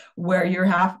 where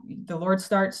the Lord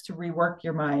starts to rework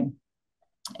your mind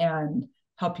and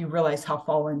help you realize how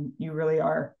fallen you really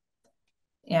are.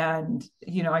 And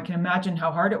I can imagine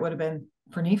how hard it would have been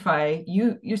for Nephi.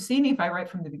 You see Nephi right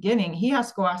from the beginning. He has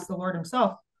to go ask the Lord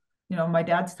himself. My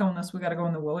dad's telling us we got to go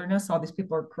in the wilderness. All these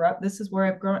people are corrupt. This is where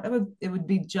I've grown. It would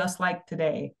be just like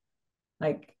today.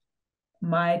 Like,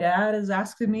 my dad is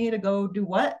asking me to go do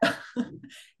what?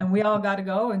 And we all got to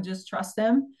go and just trust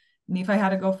him. Nephi had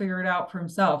to go figure it out for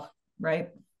himself, right?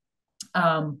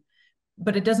 Um,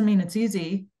 but it doesn't mean it's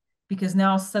easy, because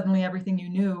now suddenly everything you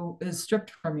knew is stripped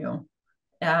from you,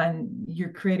 and you're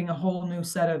creating a whole new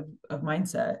set of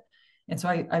mindset. And so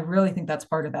I really think that's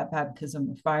part of that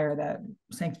baptism of fire, that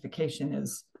sanctification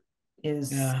is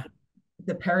Yeah,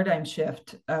 the paradigm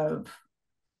shift of,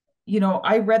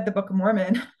 I read the Book of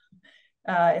Mormon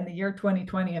in the year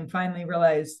 2020 and finally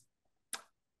realized,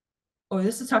 oh,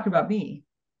 this is talking about me.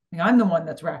 I'm the one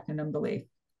that's racked in unbelief.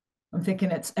 I'm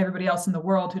thinking it's everybody else in the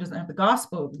world who doesn't have the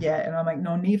gospel yet. And I'm like,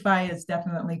 no, Nephi is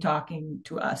definitely talking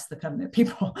to us, the covenant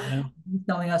people. yeah. He's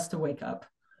telling us to wake up.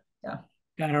 Yeah.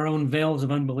 Got our own veils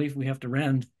of unbelief we have to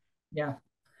rend. Yeah.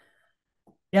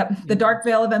 Yep. The Yeah. dark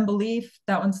veil of unbelief.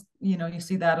 That one's, you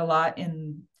see that a lot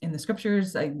in the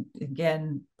scriptures. I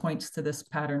again points to this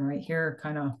pattern right here,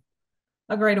 kind of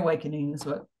a great awakening is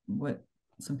what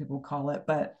some people call it.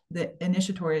 But the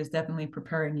initiatory is definitely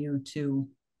preparing you to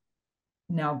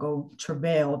now go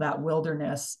travail that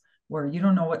wilderness where you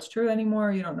don't know what's true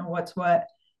anymore. You don't know what's what.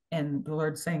 And the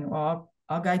Lord's saying, well,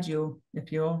 I'll guide you.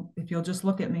 If you'll just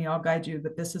look at me, I'll guide you.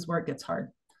 But this is where it gets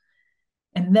hard.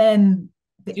 And then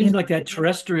Seems like that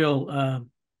terrestrial,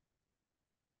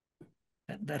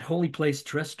 that holy place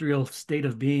terrestrial state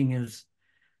of being is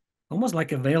almost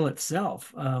like a veil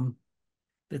itself,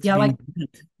 that's yeah, like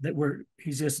being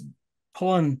he's just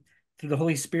pulling through the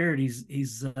Holy Spirit.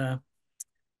 He's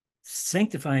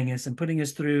sanctifying us and putting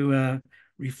us through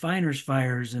refiner's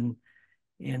fires, and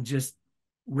just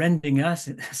rending us,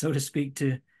 so to speak,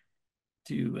 to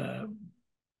uh,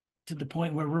 to the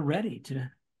point where we're ready to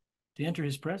enter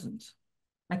His presence.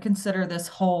 I consider this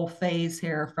whole phase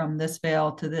here from this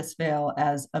veil to this veil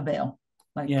as a veil.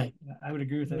 Yeah, Like I would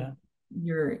agree with that.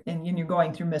 you're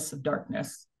going through mists of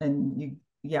darkness, and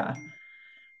yeah.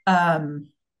 Um,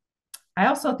 I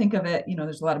also think of it,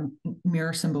 there's a lot of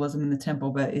mirror symbolism in the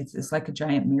temple, but it's like a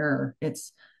giant mirror.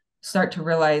 It's start to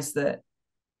realize that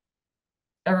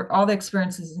all the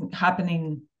experiences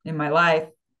happening in my life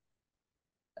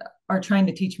are trying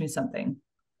to teach me something,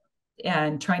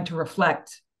 and trying to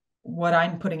reflect what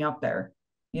I'm putting out there.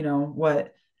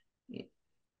 What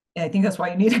I think that's why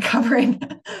you need a covering,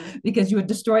 because you would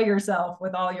destroy yourself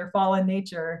with all your fallen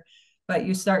nature. But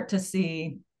you start to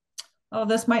see, oh,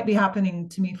 this might be happening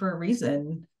to me for a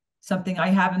reason, something I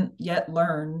haven't yet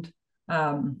learned.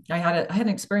 I had an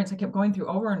experience I kept going through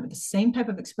over and the same type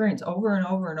of experience over and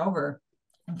over and over.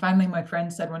 And finally, my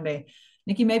friend said one day,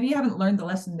 Nikki, maybe you haven't learned the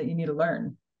lesson that you need to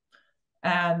learn.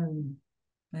 And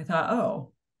I thought,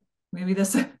 oh, maybe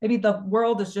the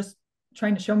world is just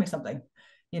trying to show me something,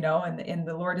 and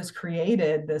the Lord has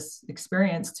created this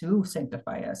experience to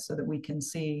sanctify us so that we can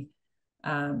see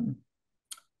um,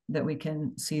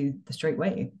 the straight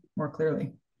way more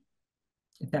clearly,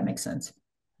 if that makes sense.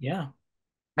 Yeah.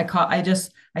 I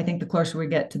think the closer we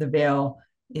get to the veil,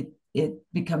 it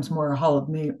becomes more a hall of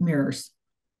mirrors,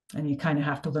 and you kind of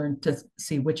have to learn to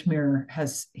see which mirror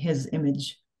has his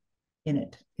image in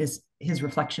it, his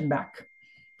reflection back.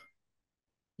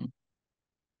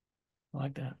 I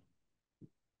like that.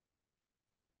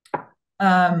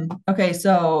 Okay,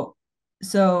 so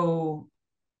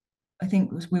I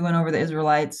think we went over the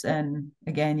Israelites, and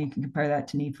again, you can compare that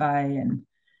to Nephi, and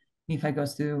Nephi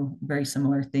goes through a very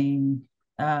similar thing.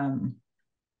 I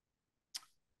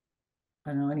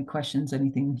don't know, any questions,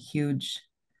 anything huge?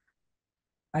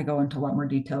 I go into a lot more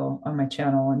detail on my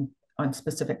channel and on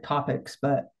specific topics,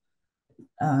 but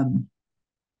um,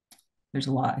 there's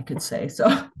a lot I could say. So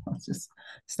I'll just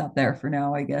stop there for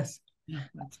now, I guess. Yeah,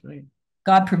 that's great.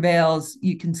 God prevails.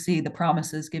 You can see the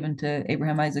promises given to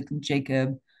Abraham, Isaac, and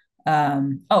Jacob.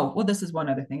 Oh, well, this is one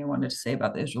other thing I wanted to say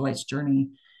about the Israelites' journey.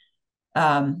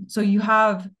 So you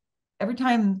have every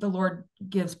time the Lord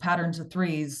gives patterns of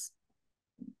threes,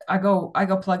 I go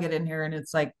plug it in here, and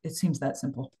it's like it seems that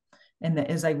simple. And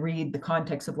as I read the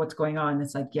context of what's going on,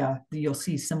 it's like, yeah, you'll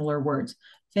see similar words: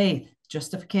 faith,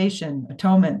 justification,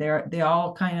 atonement. They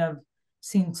all kind of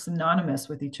seem synonymous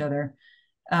with each other.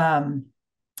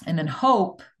 And then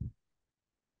hope,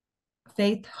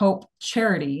 faith, hope,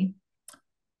 charity.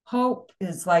 Hope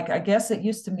is like, I guess it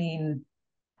used to mean,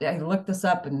 I looked this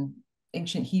up in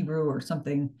ancient Hebrew or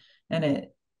something, and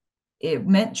it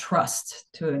meant trust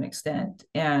to an extent.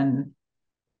 And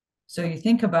so you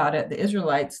think about it, the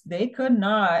Israelites, they could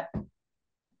not,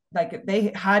 like,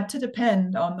 they had to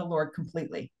depend on the Lord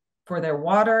completely for their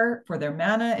water, for their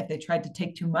manna. If they tried to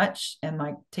take too much and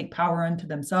like take power unto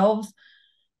themselves,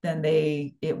 then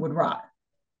it would rot.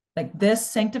 Like this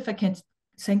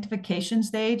sanctification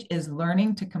stage is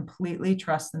learning to completely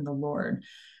trust in the Lord.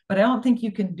 But I don't think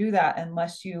you can do that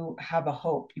unless you have a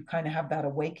hope. You kind of have that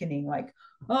awakening, like,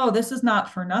 oh, this is not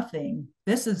for nothing.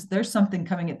 There's something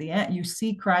coming at the end. You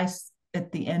see Christ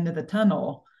at the end of the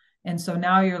tunnel. And so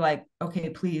now you're like,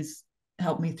 okay, please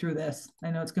help me through this.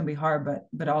 I know it's going to be hard,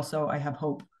 but also I have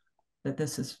hope that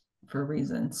this is for a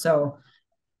reason. So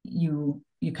you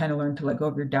kind of learn to let go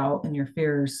of your doubt and your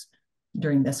fears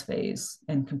during this phase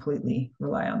and completely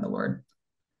rely on the Lord.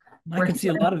 I can see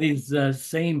a lot of these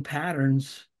same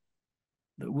patterns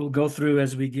that we'll go through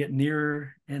as we get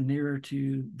nearer and nearer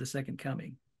to the second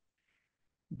coming.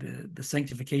 The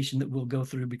sanctification that we'll go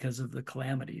through because of the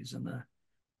calamities and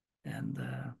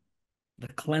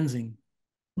the cleansing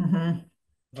Mm-hmm.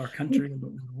 of our country and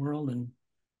the world.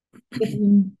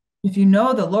 And if you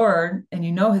know the Lord and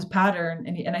you know his pattern,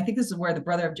 and I think this is where the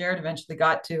brother of Jared eventually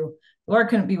got to, the Lord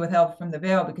couldn't be withheld from the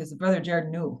veil because the brother of Jared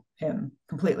knew him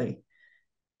completely.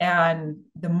 And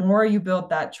the more you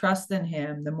build that trust in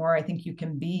him, the more I think you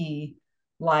can be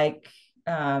like,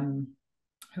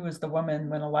 who was the woman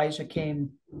when Elijah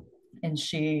came and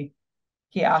he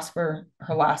asked for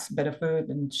her last bit of food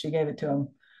and she gave it to him.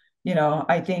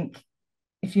 I think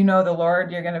if you know the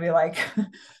Lord, you're going to be like,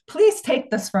 please take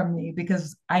this from me,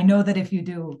 because I know that if you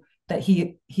do, that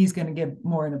he's going to give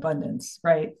more in abundance,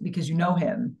 right? Because you know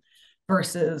him,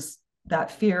 versus that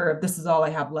fear of this is all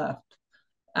I have left.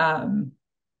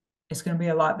 It's going to be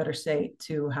a lot better state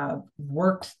to have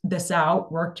worked this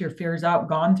out, worked your fears out,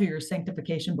 gone through your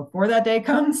sanctification before that day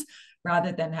comes,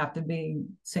 rather than have to be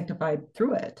sanctified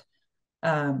through it.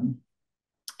 And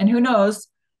who knows?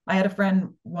 I had a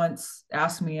friend once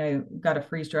ask me, I got a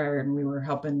freeze dryer and we were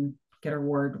helping get our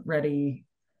ward ready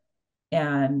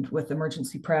and with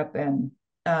emergency prep. And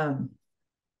a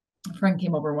friend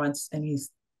came over once and he's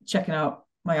checking out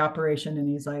my operation and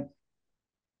he's like,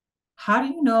 how do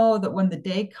you know that when the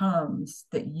day comes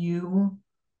that you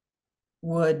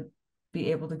would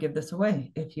be able to give this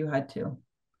away if you had to?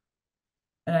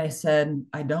 And I said,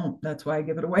 I don't. That's why I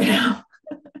give it away now.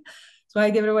 That's why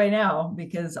I give it away now,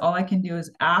 because all I can do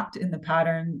is act in the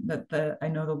pattern that I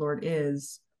know the Lord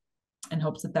is, and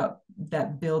hopes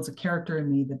that builds a character in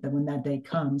me that when that day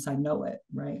comes, I know it,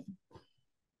 right? I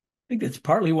think that's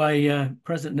partly why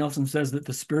President Nelson says that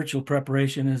the spiritual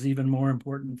preparation is even more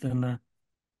important than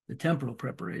the temporal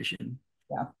preparation.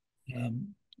 Yeah.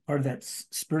 Part of that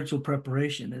spiritual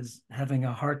preparation is having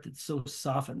a heart that's so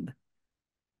softened,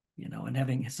 and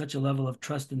having such a level of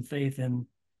trust and faith in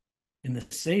in the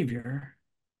Savior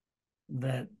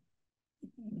that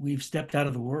we've stepped out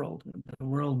of the world. The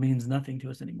world means nothing to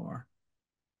us anymore.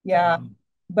 Yeah.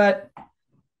 But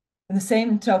in the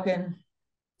same token,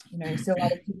 you see a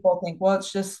lot of people think, well,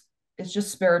 it's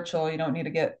just spiritual. You don't need to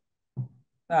get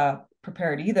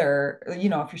prepared either. If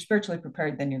you're spiritually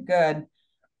prepared, then you're good.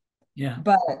 Yeah.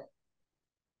 But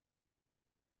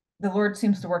the Lord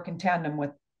seems to work in tandem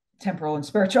with temporal and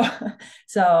spiritual.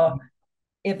 So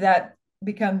if that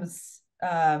becomes,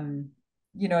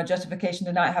 a justification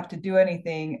to not have to do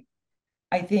anything,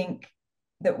 I think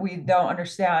that we don't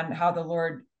understand how the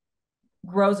Lord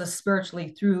grows us spiritually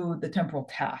through the temporal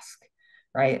task,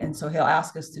 right? And so he'll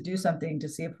ask us to do something to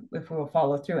see if we will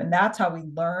follow through. And that's how we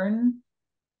learn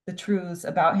the truths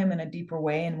about him in a deeper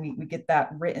way. And we get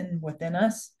that written within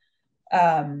us,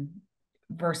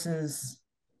 versus,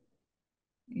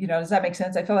 does that make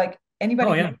sense? I feel like Oh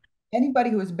anybody who yeah. anybody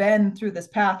who has been through this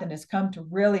path and has come to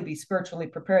really be spiritually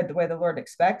prepared the way the Lord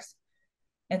expects,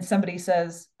 and somebody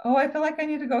says, "Oh, I feel like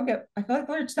the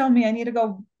Lord's telling me I need to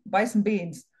go buy some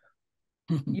beans."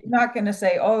 You're not going to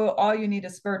say, "Oh, all you need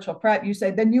is spiritual prep." You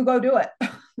say, "Then you go do it."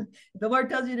 If the Lord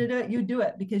tells you to do it, you do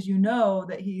it, because you know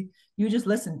that you just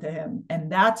listen to him,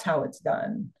 and that's how it's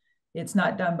done. It's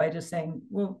not done by just saying,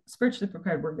 "Well, spiritually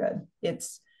prepared, we're good."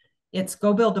 It's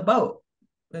go build a boat.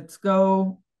 Let's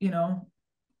go, go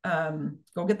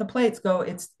get the plates. Go.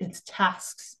 It's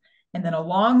tasks, and then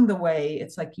along the way,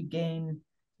 it's like you gain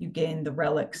the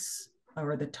relics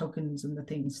or the tokens and the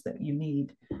things that you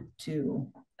need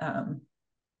to um,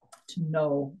 to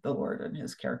know the Lord and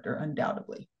his character,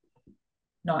 undoubtedly.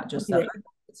 Not just that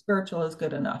spiritual is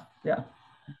good enough. Yeah.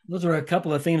 Those are a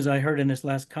couple of themes I heard in this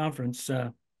last conference.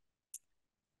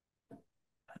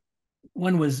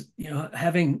 One was,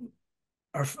 having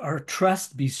our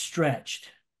trust be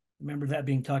stretched. Remember that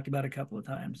being talked about a couple of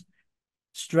times.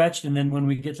 Stretched, and then when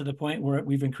we get to the point where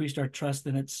we've increased our trust,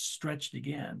 then it's stretched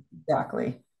again.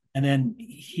 Exactly. And then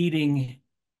heeding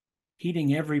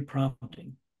every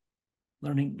prompting,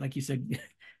 learning, like you said,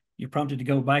 you're prompted to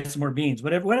go buy some more beans,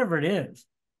 whatever it is,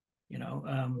 As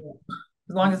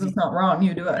long as it's not wrong,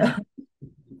 you do it.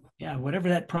 yeah, whatever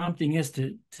that prompting is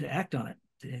to act on it,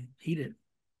 to heed it.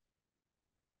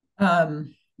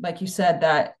 Like you said,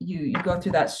 that you go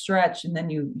through that stretch, and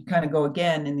then you kind of go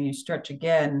again, and then you stretch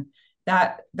again.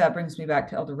 That brings me back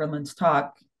to Elder Renlund's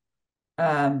talk.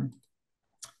 Um,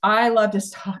 I love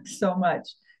his talk so much,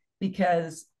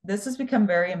 because this has become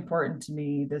very important to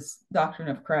me, this doctrine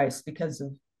of Christ, because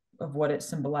of what it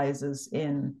symbolizes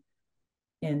in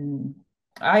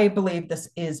I believe this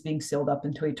is being sealed up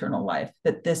into eternal life,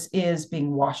 that this is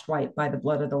being washed white by the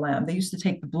blood of the Lamb. They used to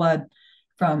take the blood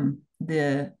from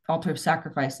the altar of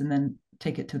sacrifice and then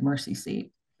take it to the mercy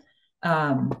seat.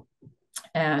 And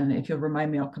if you'll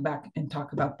remind me, I'll come back and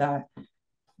talk about that.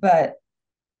 But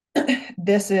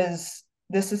this is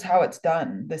how it's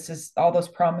done. This is all those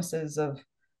promises of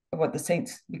what the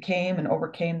saints became and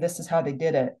overcame. This is how they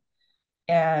did it.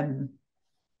 And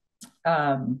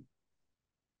um,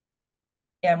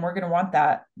 and we're going to want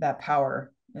that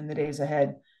power in the days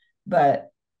ahead.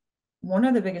 But one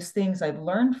of the biggest things I've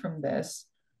learned from this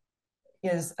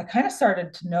is I kind of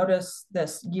started to notice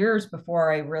this years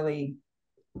before I really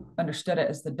understood it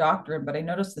as the doctrine, but I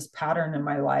noticed this pattern in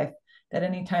my life, that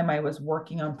anytime I was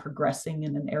working on progressing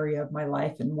in an area of my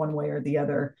life in one way or the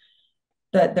other,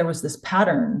 that there was this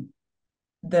pattern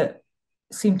that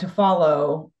seemed to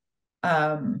follow,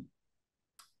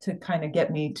 to kind of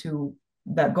get me to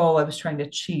that goal I was trying to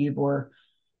achieve, or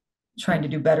trying to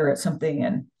do better at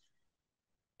something.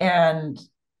 And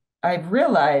I've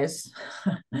realized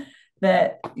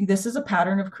that this is a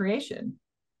pattern of creation.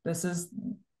 This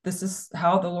is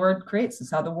how the Lord creates. This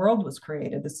is how the world was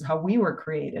created. This is how we were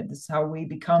created. This is how we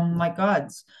become like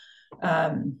gods.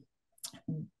 Um,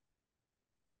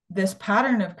 this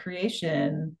pattern of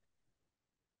creation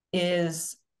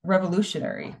is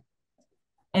revolutionary.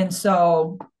 And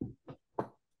so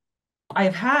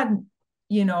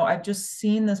I've just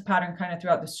seen this pattern kind of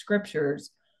throughout the scriptures,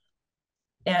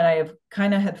 and I have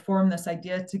kind of had formed this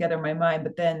idea together in my mind,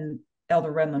 but then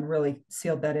Elder Renlund really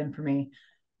sealed that in for me,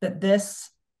 that this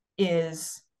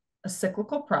is a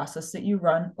cyclical process that you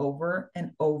run over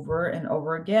and over and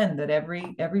over again, that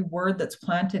every word that's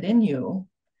planted in you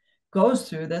goes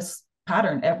through this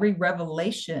pattern. Every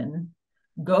revelation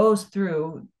goes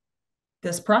through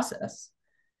this process.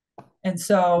 And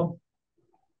so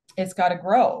it's got to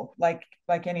grow like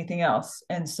anything else.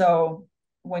 And so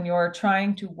when you're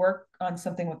trying to work on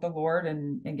something with the Lord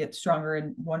and get stronger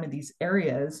in one of these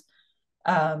areas,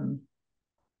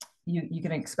 you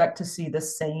can expect to see the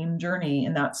same journey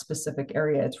in that specific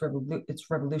area. It's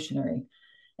revolutionary.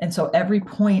 And so every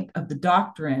point of the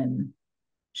doctrine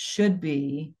should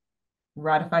be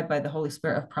ratified by the Holy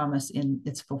Spirit of promise in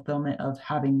its fulfillment of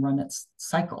having run its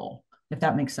cycle, if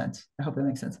that makes sense. I hope that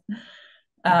makes sense.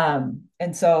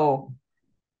 And so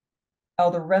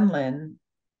Elder Renlin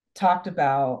talked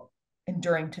about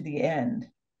enduring to the end,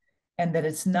 and that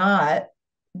it's not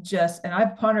just, and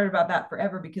I've pondered about that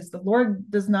forever, because the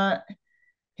Lord does not,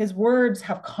 his words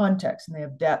have context and they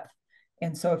have depth.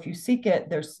 And so if you seek it,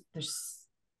 there's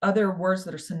other words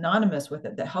that are synonymous with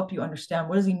it that help you understand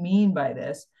what does he mean by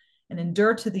this. And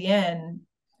endure to the end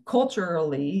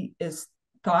culturally is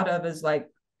thought of as like,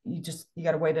 you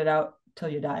got to wait it out till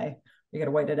you die. You got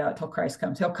to wait it out till Christ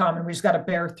comes. He'll come and we just got to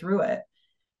bear through it.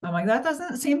 I'm like, that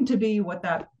doesn't seem to be what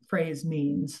that phrase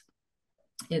means.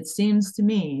 It seems to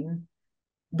mean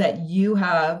that you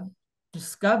have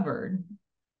discovered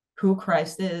who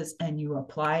Christ is and you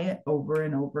apply it over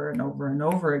and over and over and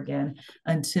over again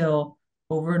until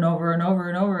over and over and over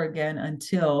and over again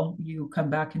until you come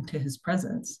back into his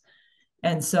presence.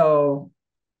 And so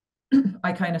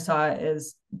I kind of saw it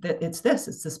as that it's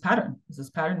this pattern. It's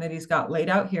this pattern that he's got laid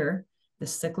out here,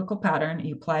 this cyclical pattern.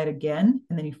 You apply it again,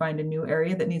 and then you find a new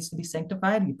area that needs to be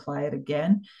sanctified. You apply it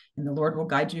again, and the Lord will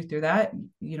guide you through that.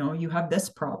 You know, you have this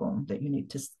problem that you need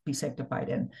to be sanctified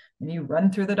in, and you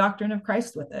run through the doctrine of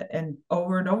Christ with it, and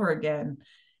over again.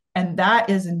 And that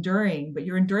is enduring, but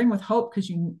you're enduring with hope because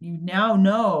you now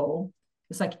know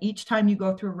it's like each time you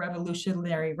go through a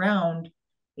revolutionary round,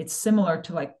 it's similar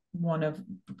to like one of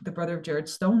the brother of Jared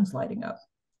Stone's lighting up,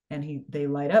 and they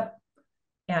light up.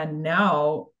 And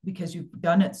now, because you've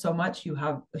done it so much, you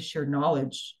have a sure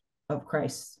knowledge of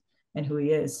Christ and who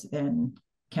he is, and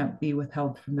can't be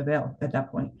withheld from the veil at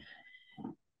that point.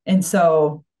 And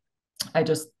so I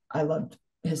loved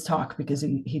his talk because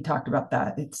he talked about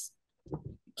that. It's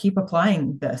keep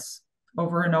applying this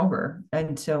over and over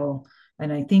until,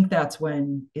 and I think that's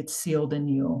when it's sealed in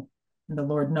you. And the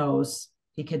Lord knows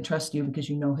he can trust you because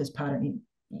you know his pattern.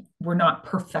 We're not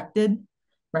perfected,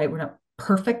 right? We're not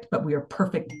perfect, but we are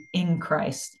perfect in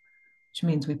Christ, which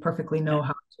means we perfectly know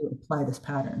how to apply this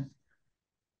pattern.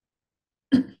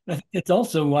 It's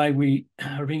also why we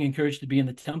are being encouraged to be in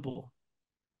the temple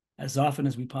as often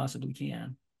as we possibly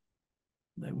can.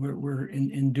 That we're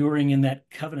enduring in that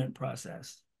covenant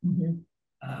process. Mm-hmm.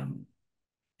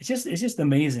 It's just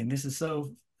amazing. This is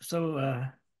so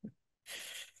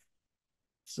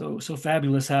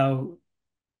fabulous how,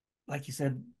 like you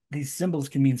said, these symbols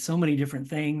can mean so many different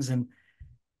things, and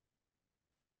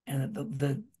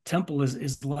the temple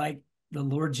is like the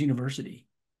Lord's university.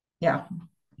 Yeah.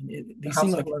 These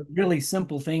seem like really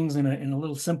simple things in a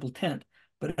little simple tent,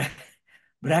 but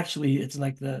actually it's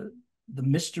like the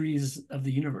mysteries of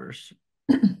the universe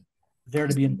there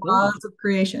to be unfolded. Laws of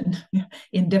creation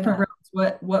in different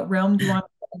realms. What realm do you want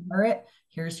to inherit?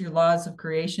 Here's your laws of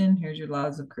creation. Here's your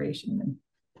laws of creation, and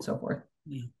so forth.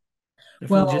 Yeah. If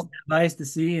we'll just have eyes to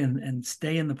see and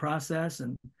stay in the process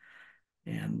and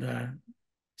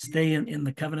stay in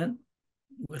the covenant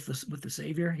with the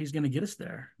Savior, he's going to get us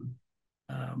there.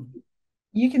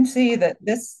 You can see that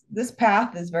this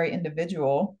path is very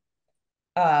individual.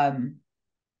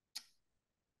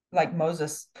 Like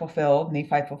Moses fulfilled,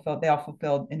 Nephi fulfilled, they all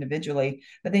fulfilled individually.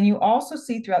 But then you also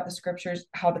see throughout the scriptures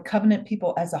how the covenant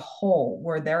people as a whole,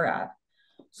 where they're at.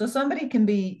 So somebody can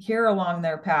be here along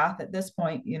their path at this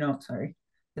point,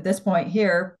 at this point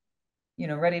here,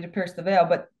 ready to pierce the veil.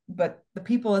 But the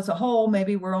people as a whole,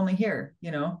 maybe we're only here,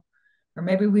 or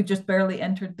maybe we've just barely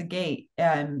entered the gate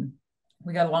and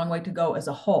we got a long way to go as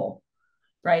a whole,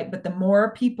 right? But the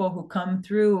more people who come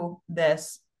through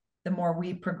this, the more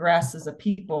we progress as a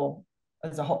people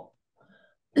as a whole.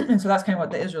 And so that's kind of what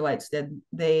the Israelites did.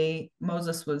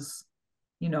 Moses was,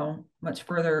 much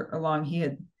further along. He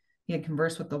had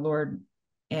conversed with the Lord,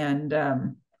 and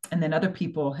then other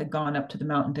people had gone up to the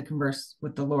mountain to converse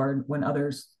with the Lord when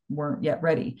others weren't yet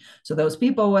ready. So those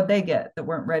people, what they get that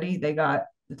weren't ready, they got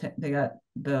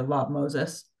the law of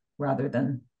Moses rather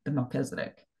than the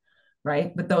Melchizedek,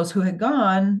 right? But those who had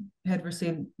gone had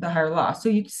received the higher law. So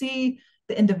you see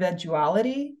the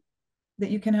individuality that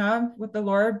you can have with the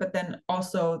Lord, but then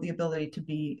also the ability to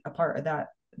be a part of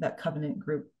that covenant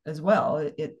group as well.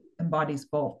 It embodies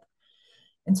both.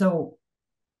 And so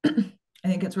I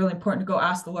think it's really important to go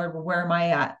ask the Lord, well, where am I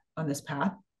at on this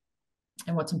path?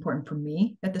 And what's important for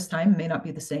me at this time may not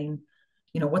be the same.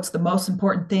 What's the most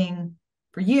important thing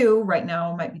for you right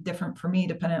now might be different for me,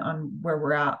 depending on where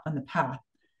we're at on the path.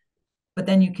 But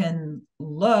then you can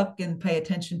look and pay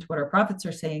attention to what our prophets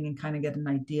are saying and kind of get an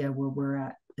idea where we're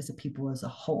at as a people as a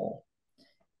whole.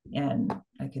 And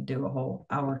I could do a whole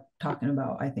hour talking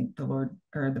about, I think the Lord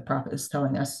or the prophet is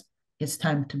telling us it's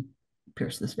time to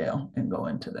pierce this veil and go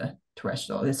into the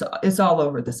terrestrial. It's all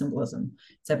over the symbolism.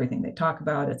 It's everything they talk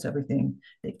about. It's everything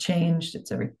they've changed.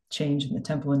 It's every change in the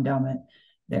temple endowment.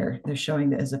 They're showing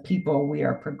that as a people we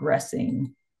are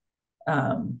progressing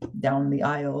down the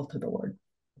aisle to the Lord.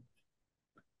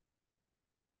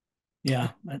 Yeah,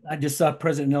 I just saw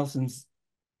President Nelson's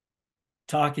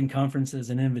talk in conference as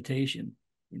an invitation,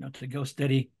 to go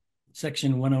study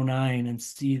section 109 and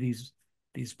see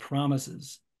these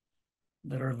promises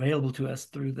that are available to us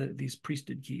through these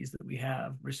priesthood keys that we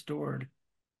have restored.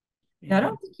 Yeah, I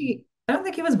don't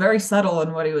think he was very subtle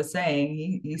in what he was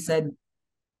saying. He said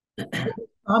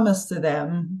promise to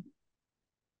them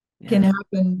can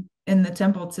happen in the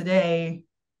temple today,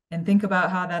 and think about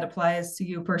how that applies to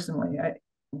you personally. I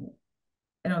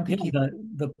don't think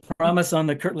the promise on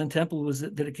the Kirtland Temple was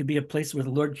that it could be a place where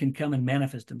the Lord can come and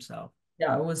manifest himself.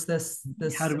 Yeah, it was this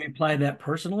How do we apply that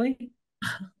personally?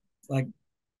 It's like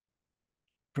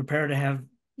prepare to have,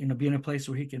 be in a place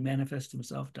where he can manifest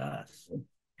himself to us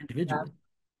individually.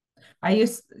 Yeah. I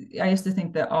used to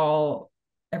think that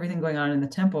everything going on in the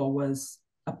temple was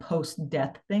a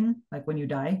post-death thing, like when you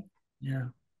die. Yeah.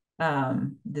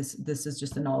 This is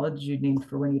just the knowledge you need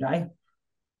for when you die.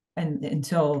 And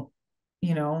until,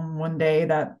 one day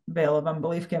that veil of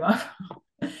unbelief came off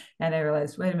and I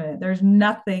realized, wait a minute, there's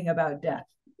nothing about death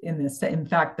in this. In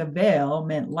fact, the veil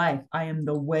meant life. I am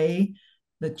the way,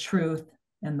 the truth,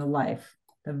 and the life.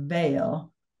 The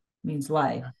veil means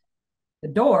life. The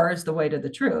door is the way to the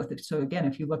truth. So again,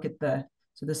 if you look at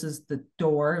so this is the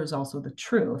door, it was also the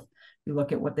truth. You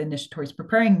look at what the initiatory is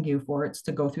preparing you for, it's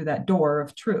to go through that door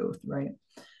of truth, right?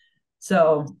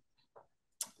 So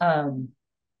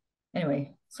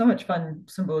anyway, so much fun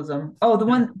symbolism. Oh, the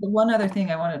one other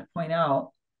thing I wanted to point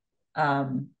out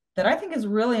that I think is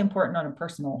really important on a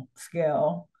personal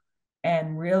scale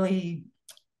and really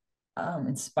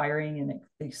inspiring and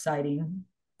exciting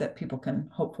that people can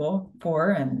hopeful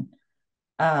for, and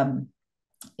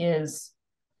is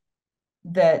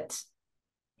that,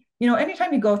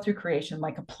 anytime you go through creation,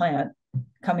 like a plant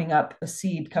coming up, a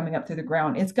seed coming up through the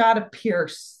ground, it's got to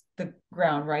pierce the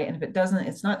ground, right? And if it doesn't,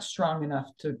 it's not strong enough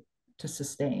to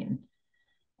sustain.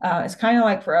 It's kind of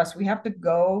like for us, we have to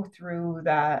go through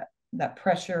that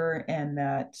pressure and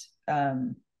that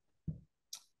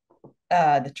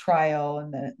the trial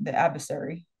and the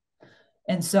adversary.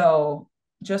 And so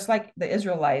just like the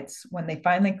Israelites, when they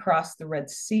finally crossed the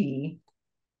Red Sea,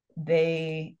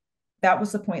 that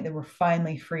was the point they were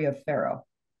finally free of Pharaoh.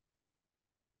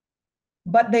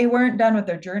 But they weren't done with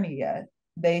their journey yet.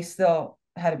 They still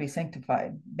had to be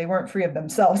sanctified. They weren't free of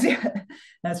themselves yet.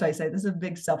 That's why I say this is a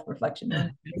big self-reflection.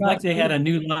 It's like they had a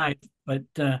new life, but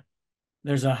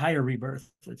there's a higher rebirth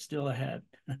that's still ahead.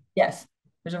 Yes,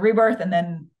 there's a rebirth and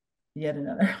then yet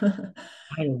another.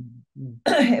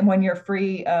 And when you're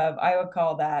free of, I would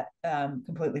call that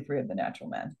completely free of the natural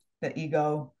man, the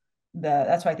ego.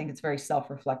 That's why I think it's very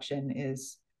self-reflection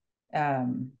is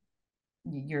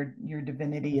your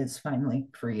divinity is finally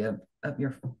free of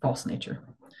your false nature.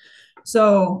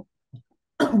 So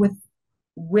with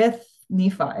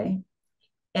Nephi,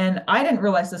 and I didn't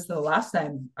realize this the last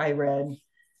time I read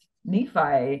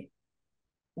Nephi,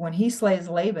 when he slays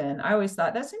Laban, I always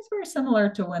thought that seems very similar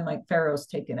to when like Pharaoh's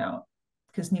taken out,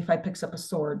 because Nephi picks up a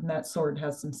sword and that sword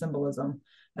has some symbolism.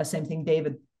 Same thing,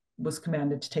 David was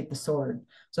commanded to take the sword.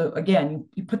 So again,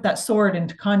 you put that sword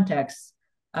into context,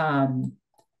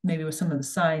 maybe with some of the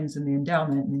signs in the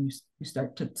endowment, and then you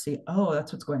start to see, oh,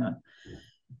 that's what's going on.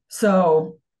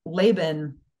 So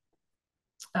Laban,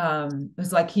 it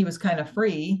was like he was kind of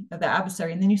free of the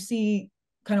adversary, and then you see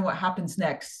kind of what happens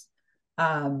next,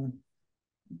 that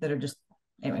are just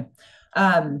anyway.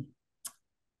 Adam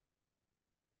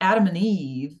and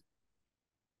Eve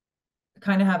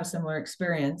kind of have a similar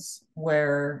experience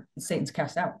where Satan's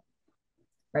cast out,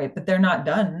 right? But they're not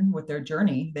done with their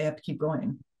journey. They have to keep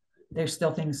going. There's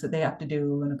still things that they have to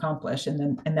do and accomplish,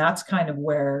 and that's kind of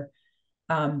where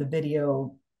the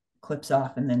video clips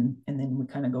off, and then we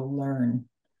kind of go learn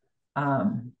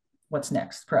what's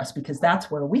next for us, because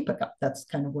that's where we pick up. That's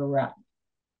kind of where we're at.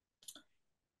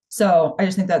 So I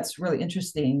just think that's really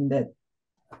interesting that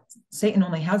Satan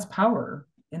only has power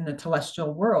in the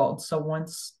celestial world. So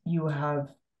once you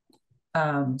have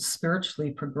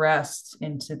spiritually progressed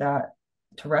into that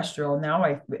terrestrial, now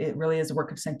it really is a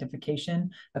work of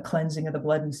sanctification, a cleansing of the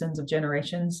blood and sins of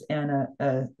generations, and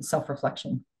a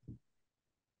self-reflection.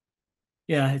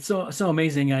 Yeah, it's so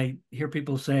amazing. I hear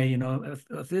people say,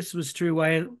 if this was true,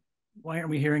 why aren't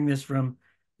we hearing this from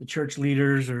the church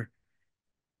leaders? Or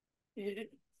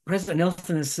President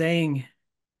Nelson is saying,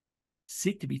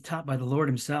 seek to be taught by the Lord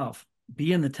himself.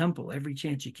 Be in the temple every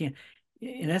chance you can.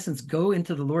 in essence, go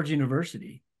into the Lord's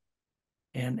university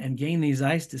and gain these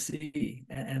eyes to see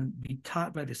and be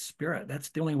taught by the Spirit. That's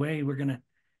the only way we're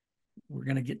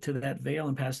gonna get to that veil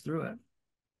and pass through it.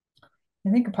 I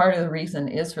think a part of the reason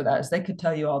is for that is they could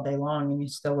tell you all day long and you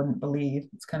still wouldn't believe.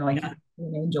 It's kind of like you Yeah, could see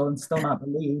an angel and still not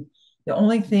believe. The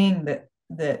only thing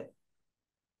that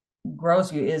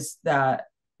grows you is that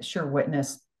sure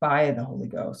witness by the Holy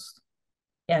Ghost.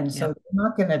 And so yeah, they're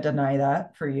not going to deny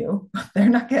that for you. They're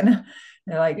not going to,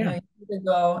 they're like, no, yeah, you need to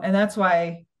go. And that's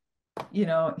why,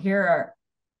 here are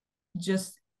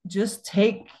just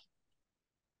take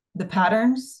the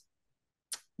patterns,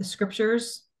 the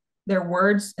scriptures, their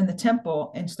words in the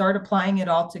temple and start applying it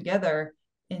all together.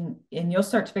 And you'll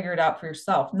start to figure it out for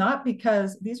yourself. Not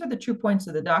because these are the true points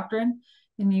of the doctrine.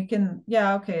 And you can,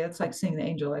 yeah, okay, it's like seeing the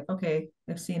angel, like, okay,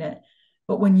 I've seen it.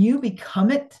 But when you become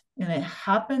it and it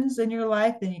happens in your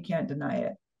life, then you can't deny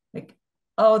it. Like,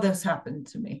 oh, this happened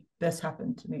to me. This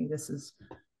happened to me. This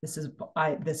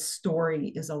story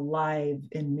is alive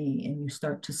in me. And you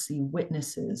start to see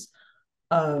witnesses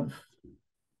of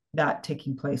that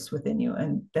taking place within you.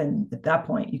 And then at that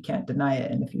point, you can't deny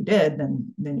it. And if you did,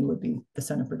 then you would be the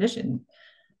son of perdition.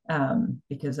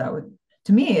 Because that would,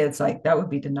 to me, it's like that would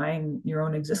be denying your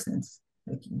own existence.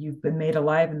 Like you've been made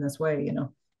alive in this way.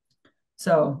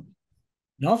 So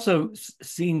and also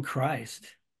seeing Christ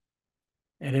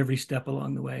at every step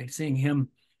along the way, seeing Him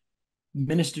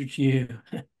minister to you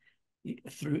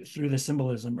through the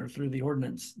symbolism or through the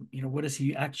ordinance. What is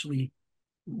He actually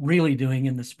really doing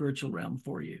in the spiritual realm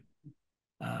for you?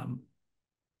 Um,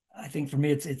 I think for me,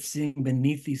 it's seeing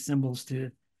beneath these symbols to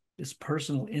this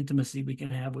personal intimacy we can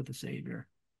have with the Savior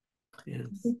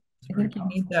is I very think you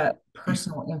need powerful. that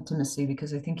personal intimacy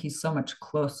because I think he's so much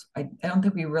close. I don't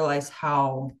think we realize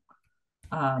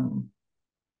um,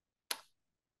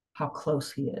 how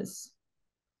close he is.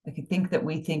 Like I think that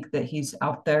we think that he's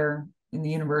out there in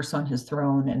the universe on his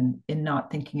throne and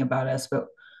not thinking about us. But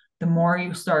the more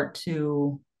you start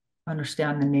to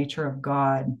understand the nature of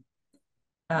God,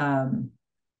 um,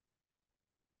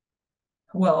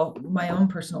 well, my own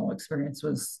personal experience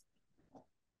was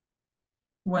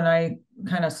when I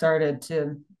kind of started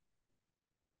to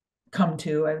come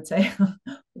to, I would say,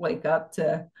 wake up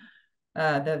to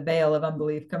the veil of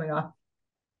unbelief coming off.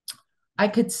 I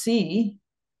could see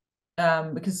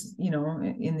because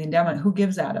in the endowment, who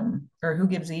gives Adam or who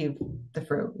gives Eve the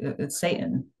fruit? It's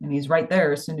Satan, and he's right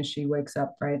there as soon as she wakes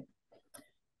up, right?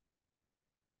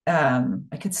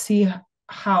 I could see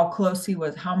how close he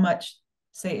was, how much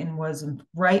Satan was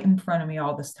right in front of me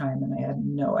all this time, and I had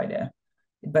no idea.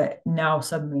 But now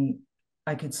suddenly,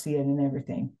 I could see it in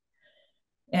everything,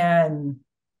 and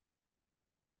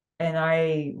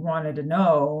I wanted to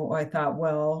know. I thought,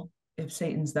 well, if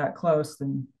Satan's that close,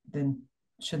 then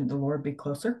shouldn't the Lord be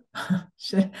closer?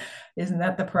 Isn't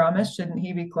that the promise? Shouldn't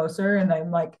he be closer? And I'm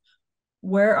like,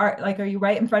 are you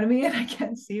right in front of me? And I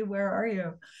can't see, where are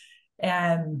you?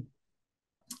 And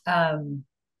um,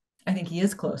 I think he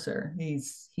is closer.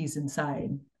 He's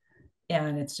inside.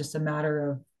 And it's just a matter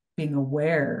of being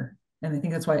aware. And I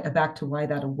think that's why back to why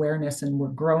that awareness, and we're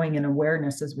growing in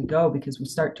awareness as we go, because we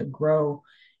start to grow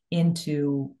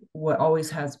into what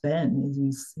always has been.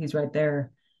 He's right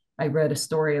there. I read a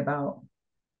story about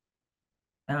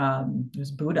it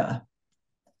was Buddha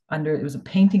it was a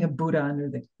painting of Buddha under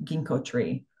the ginkgo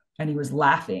tree, and he was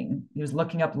laughing. He was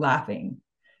looking up laughing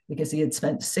because he had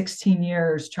spent 16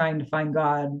 years trying to find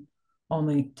God,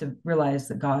 only to realize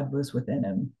that God was within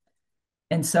him.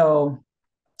 And so,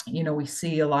 we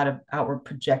see a lot of outward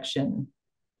projection,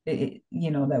 that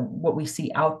what we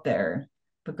see out there,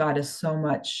 but God is so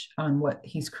much on what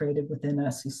he's created within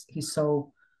us.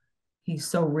 He's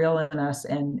so real in us.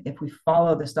 And if we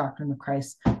follow this doctrine of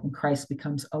Christ, and Christ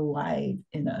becomes alive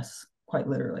in us, quite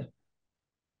literally,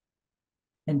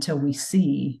 until we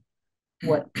see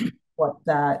what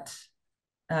that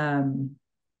um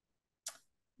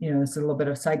it's a little bit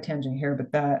of a side tangent here,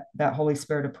 but that Holy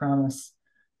Spirit of promise,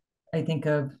 I think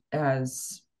of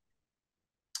as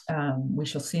we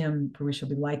shall see him, for we shall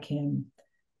be like him.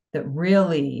 That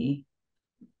really,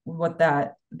 what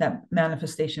that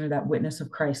manifestation or that witness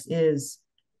of Christ is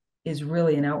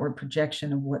really an outward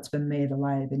projection of what's been made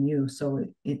alive in you. So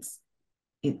it's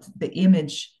the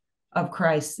image of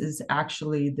Christ is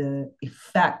actually the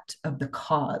effect of the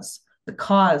cause. The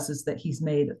cause is that he's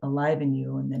made alive in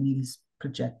you, and then he's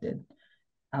projected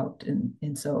out.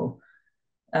 And so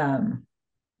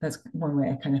that's one way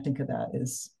I kind of think of that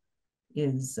is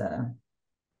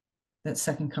that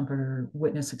second comforter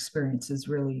witness experience is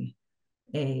really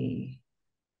a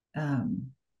um,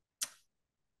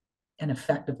 an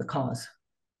effect of the cause.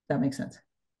 That makes sense.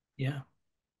 Yeah.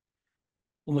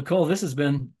 Well, Nicole, this has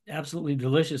been absolutely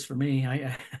delicious for me.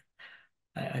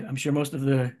 I'm sure most of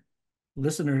the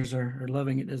listeners are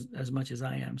loving it as much as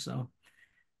I am. So,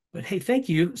 but hey, thank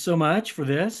you so much for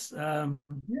this. Yeah.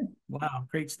 Wow,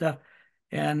 great stuff.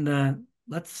 And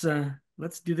let's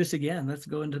do this again. Let's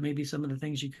go into maybe some of the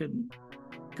things you couldn't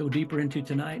go deeper into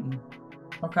tonight, and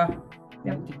Okay.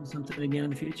 Yep. do something again in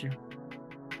the future.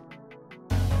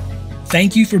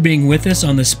 Thank you for being with us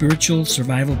on the Spiritual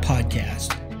Survival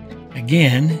Podcast.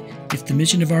 Again, if the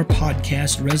mission of our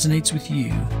podcast resonates with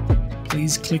you,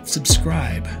 please click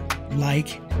subscribe,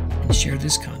 like, and share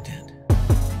this content.